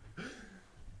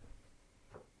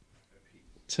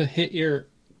 To hit your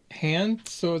hand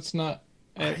so it's not...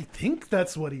 I think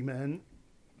that's what he meant.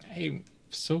 I'm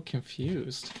so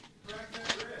confused.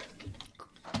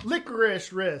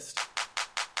 Licorice wrist.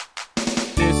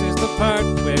 This is the part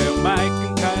where Mike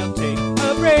and Kyle take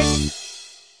a break.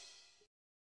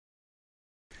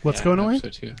 What's going on? So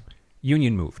too.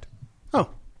 Union moved. Oh.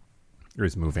 Or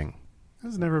is moving. I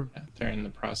was never. They're in the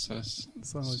process.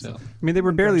 I mean, they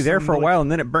were barely there for a while,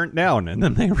 and then it burnt down, and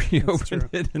then they reopened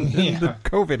it, and then the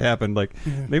COVID happened. Like,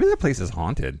 maybe that place is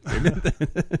haunted.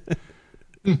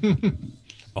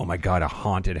 Oh my God, a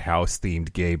haunted house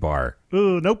themed gay bar.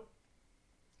 Ooh, nope.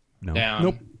 No. Down.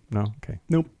 Nope. No. Okay.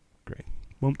 Nope. Great.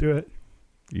 Won't do it.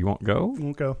 You won't go?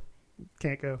 Won't go.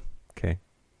 Can't go. Okay.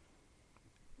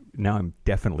 Now I'm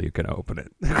definitely going to open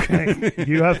it. Okay.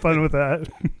 You have fun with that.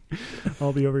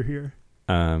 I'll be over here.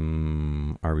 Are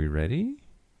we ready?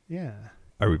 Yeah.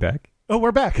 Are we back? Oh,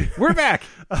 we're back. We're back.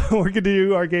 We're going to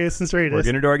do our gayest and straightest. We're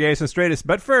going to do our gayest and straightest.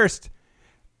 But first,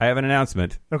 I have an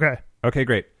announcement. Okay. Okay,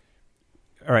 great.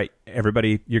 All right,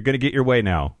 everybody, you're going to get your way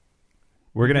now.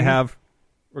 We're going to have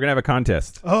a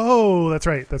contest. Oh, that's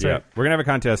right. That's right. We're going to have a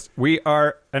contest. We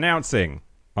are announcing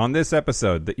on this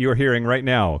episode that you are hearing right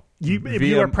now.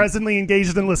 You are presently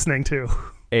engaged in listening to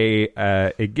a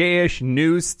gayish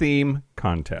news theme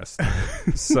contest.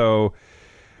 So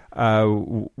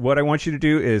what I want you to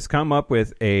do is come up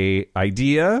with a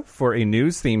idea for a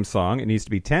news theme song. It needs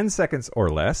to be 10 seconds or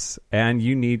less, and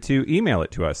you need to email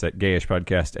it to us at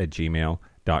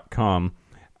gayishpodcast@gmail.com.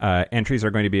 Entries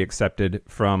are going to be accepted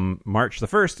from March the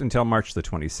 1st until March the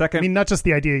 22nd. I mean, not just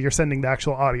the idea, you're sending the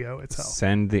actual audio itself.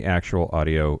 Send the actual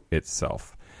audio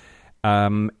itself.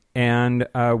 And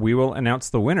we will announce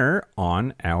the winner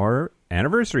on our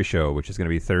anniversary show, which is going to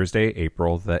be Thursday,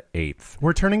 April the 8th.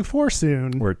 We're turning 4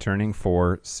 soon.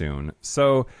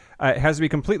 So it has to be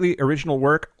completely original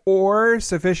work or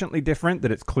sufficiently different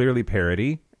that it's clearly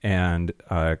parody. And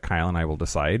Kyle and I will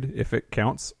decide if it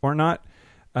counts or not.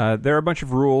 There are a bunch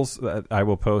of rules that I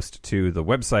will post to the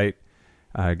website,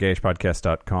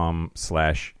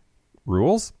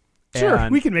 gayishpodcast.com/rules. Sure,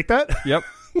 we can make that. Yep.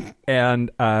 And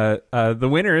the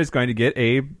winner is going to get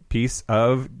a piece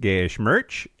of gayish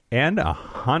merch and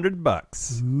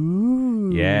 $100. Ooh.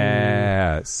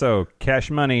 Yeah. So cash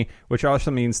money, which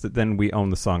also means that then we own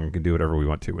the song and can do whatever we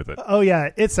want to with it. Oh,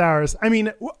 yeah. It's ours. I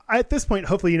mean, at this point,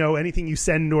 hopefully, anything you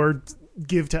send or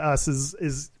give to us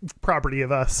is property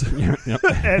of us. Yep.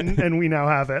 and we now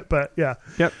have it. But yeah.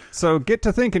 Yep. So get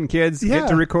to thinking, kids. Yeah. Get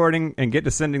to recording and get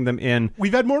to sending them in.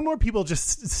 We've had more and more people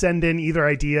just send in either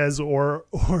ideas or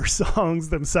songs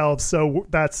themselves. So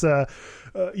that's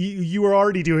you were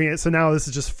already doing it. So now this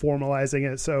is just formalizing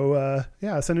it. So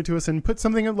send it to us and put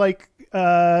something like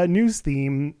news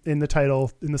theme in the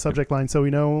title, in the subject line, so we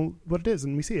know what it is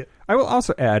and we see it. I will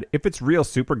also add, if it's real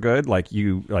super good, like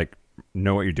you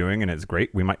know what you're doing and it's great,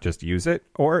 we might just use it.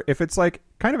 Or if it's like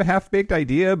kind of a half-baked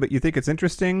idea but you think it's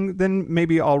interesting, then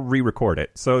maybe I'll re-record it.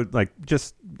 So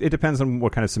just it depends on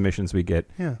what kind of submissions we get.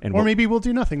 Yeah. Or maybe we'll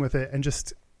do nothing with it and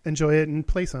just enjoy it and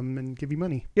play some and give you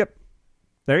money. Yep.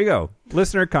 There you go.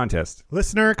 Listener contest.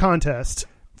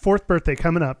 4th birthday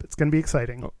coming up. It's going to be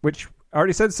exciting. Which I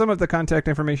already said some of the contact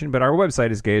information, but our website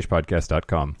is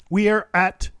gayishpodcast.com. We are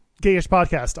at Gayish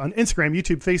Podcast on Instagram,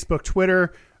 YouTube, Facebook,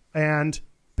 Twitter, and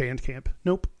Bandcamp.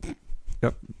 Nope.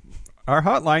 Yep. Our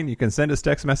hotline, you can send us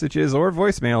text messages or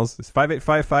voicemails. It's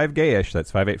 585-5-GAYISH.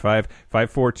 That's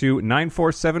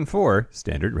 585-542-9474.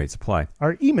 Standard rates apply.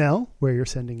 Our email, where you're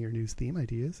sending your news theme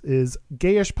ideas, is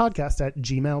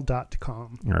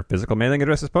gayishpodcast@gmail.com. Our physical mailing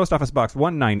address is Post Office Box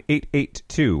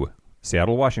 19882,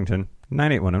 Seattle, Washington,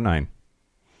 98109.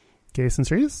 Gayest and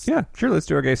straightest? Yeah, sure. Let's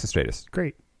do our gayest and straightest.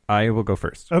 Great. I will go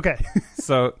first. Okay.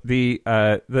 So the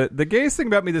gayest thing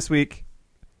about me this week,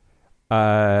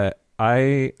 I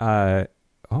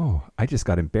just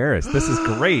got embarrassed. This is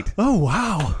great. Oh,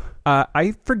 wow.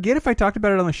 I forget if I talked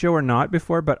about it on the show or not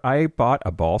before, but I bought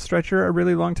a ball stretcher a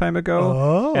really long time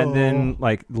ago and then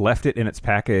left it in its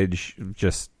package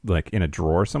just in a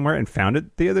drawer somewhere and found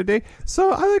it the other day.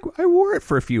 So I wore it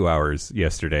for a few hours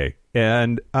yesterday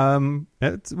and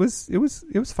it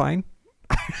was fine.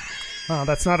 Oh,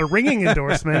 that's not a ringing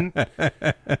endorsement.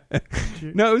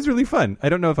 No, it was really fun. I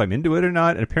don't know if I'm into it or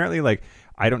not. And apparently,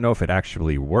 I don't know if it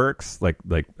actually works.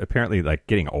 Apparently,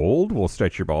 getting old will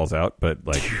stretch your balls out. But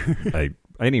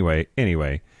anyway.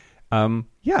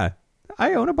 Yeah,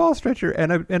 I own a ball stretcher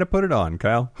and I put it on,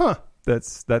 Kyle. Huh.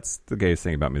 That's the gayest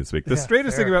thing about me this week. The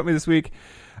straightest thing about me this week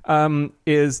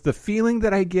is the feeling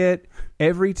that I get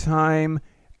every time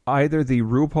either the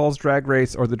RuPaul's Drag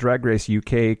Race or the Drag Race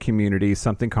UK community,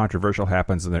 something controversial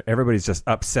happens and everybody's just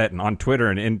upset and on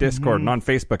Twitter and in Discord and on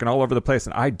Facebook and all over the place.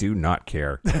 And I do not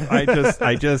care.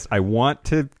 I want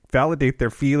to validate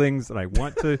their feelings and I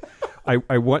want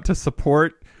to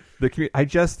support the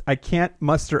community. I can't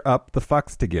muster up the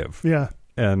fucks to give. Yeah.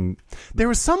 And there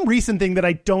was some recent thing that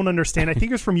I don't understand. I think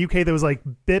it was from UK that was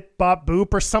bip bop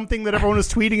boop or something that everyone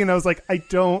was tweeting, and I was like, I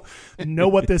don't know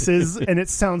what this is, and it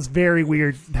sounds very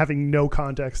weird having no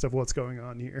context of what's going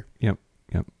on here. Yep.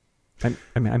 Yep.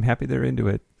 I'm happy they're into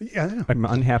it. Yeah, I know. I'm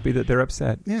unhappy that they're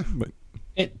upset. Yeah. But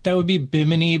That would be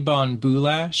Bimini Bon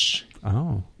Boulash.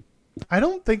 oh. I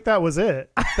don't think that was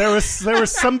it. There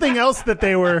was something else that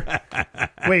they were.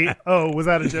 Wait. Oh, was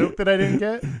that a joke that I didn't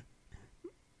get?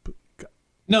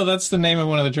 No, that's the name of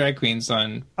one of the drag queens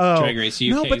on Drag Race UK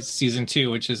No, but- season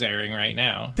 2, which is airing right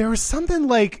now. There was something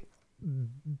like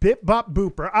Bip Bop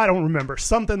Booper. I don't remember.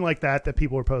 Something like that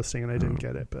people were posting, and I didn't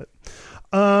get it. But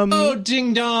Oh,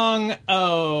 Ding Dong.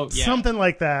 Oh, yeah. something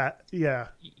like that. Yeah.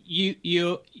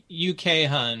 UK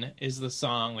Hun is the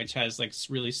song, which has like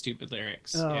really stupid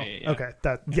lyrics. Oh, Yeah. okay.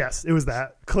 Yes, it was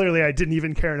that. Clearly, I didn't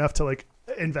even care enough to like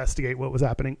investigate what was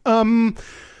happening.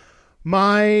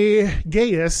 My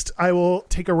gayest, I will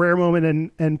take a rare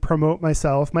moment and promote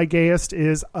myself. My gayest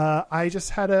is I just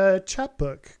had a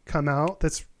chapbook come out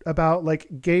that's about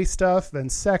like gay stuff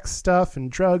and sex stuff and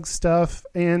drug stuff,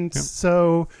 and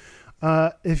so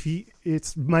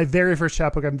it's my very first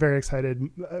chapbook. I'm very excited.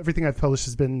 Everything I've published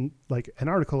has been like an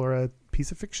article or a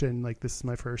piece of fiction. Like this is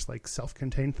my first like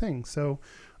self-contained thing. So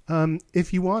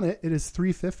if you want it, it is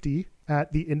 $3.50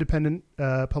 at the independent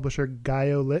publisher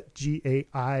Gaio Lit,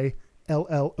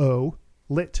 GAILLO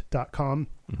lit.com.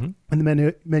 In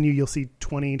the menu you'll see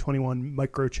 2021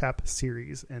 microchap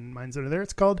series, and mine's under there.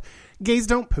 It's called Gays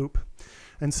Don't Poop.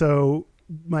 And so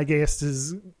my gayest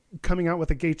is coming out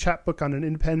with a gay chapbook on an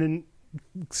independent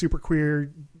super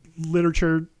queer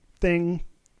literature thing.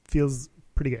 Feels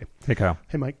pretty gay. Hey, Kyle.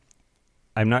 Hey, Mike.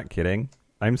 I'm not kidding.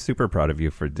 I'm super proud of you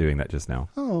for doing that just now.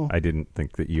 Oh. I didn't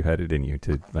think that you had it in you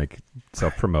to like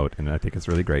self-promote, and I think it's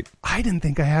really great. I didn't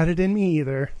think I had it in me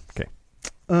either. Okay.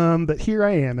 But here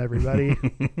I am, everybody.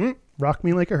 Rock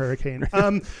me like a hurricane.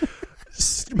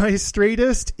 My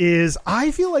straightest is,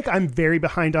 I feel like I'm very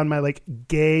behind on my like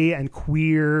gay and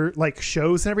queer like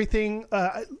shows and everything.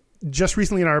 Just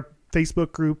recently in our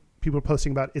Facebook group, people are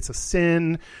posting about It's a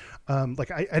Sin.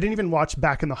 Like I didn't even watch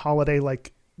Back in the Holiday,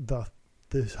 like the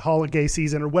holiday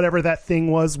season or whatever that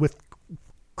thing was with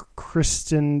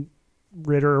Kristen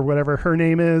Ritter or whatever her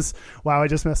name is. Wow, I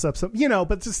just messed up some,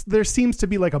 but just there seems to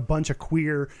be like a bunch of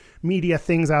queer media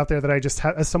things out there that I just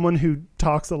have, as someone who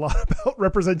talks a lot about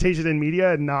representation in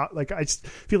media, and not like, I just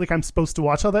feel like I'm supposed to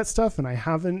watch all that stuff and I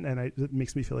haven't, and it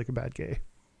makes me feel like a bad gay.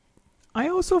 I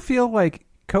also feel like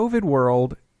COVID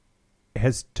world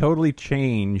has totally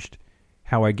changed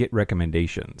how I get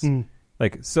recommendations.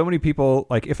 Like, so many people,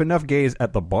 like, if enough gays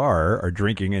at the bar are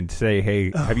drinking and say, hey,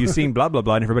 have you seen blah, blah,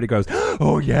 blah, and everybody goes,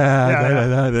 oh,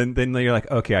 yeah. Then you're like,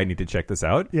 okay, I need to check this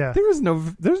out. Yeah. There's no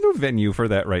venue for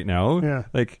that right now. Yeah.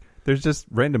 Like, there's just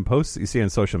random posts that you see on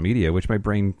social media, which my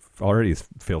brain already is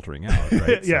filtering out,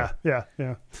 right? Yeah.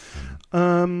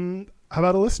 How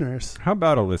about a listeners? How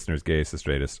about a listeners, gayest, the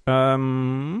straightest?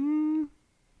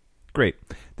 Great.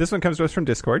 This one comes to us from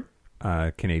Discord.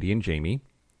 Canadian Jamie.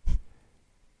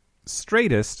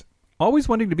 Straightest, always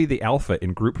wanting to be the alpha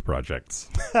in group projects.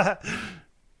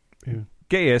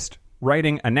 Gayest,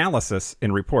 writing analysis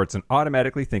in reports and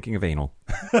automatically thinking of anal.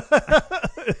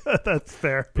 That's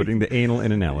fair. Putting the anal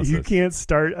in analysis. You can't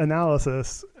start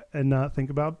analysis and not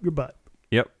think about your butt.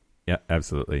 Yep. Yeah,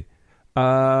 absolutely.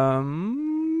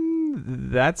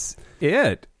 That's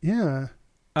it. Yeah.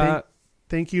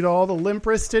 Thank you to all the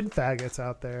limp-wristed faggots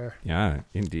out there. Yeah,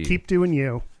 indeed. Keep doing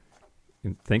you.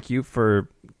 And thank you to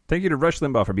Rush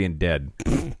Limbaugh for being dead.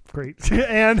 Great.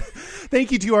 And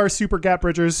thank you to our super gap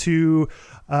bridgers who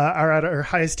are at our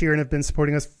highest tier and have been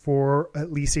supporting us for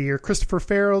at least a year. Christopher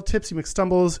Farrell, Tipsy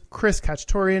McStumbles, Chris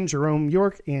Kachtorian, Jerome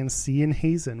York, and Cian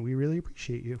Hazen. We really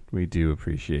appreciate you. We do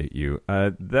appreciate you.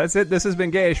 That's it. This has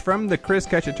been Gayish from the Chris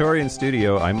Kachtorian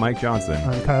studio. I'm Mike Johnson.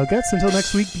 I'm Kyle Getz. Until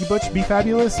next week, be butch, be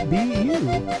fabulous, be you.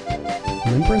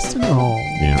 Limp-wrist and all.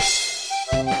 Yeah.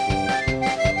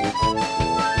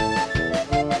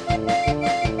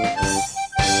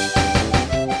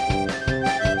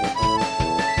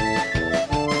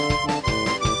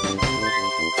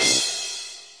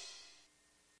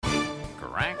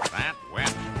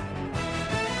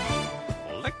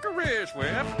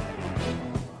 Whip.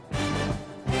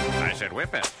 I said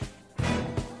whip it.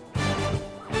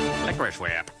 Licorice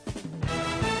whip.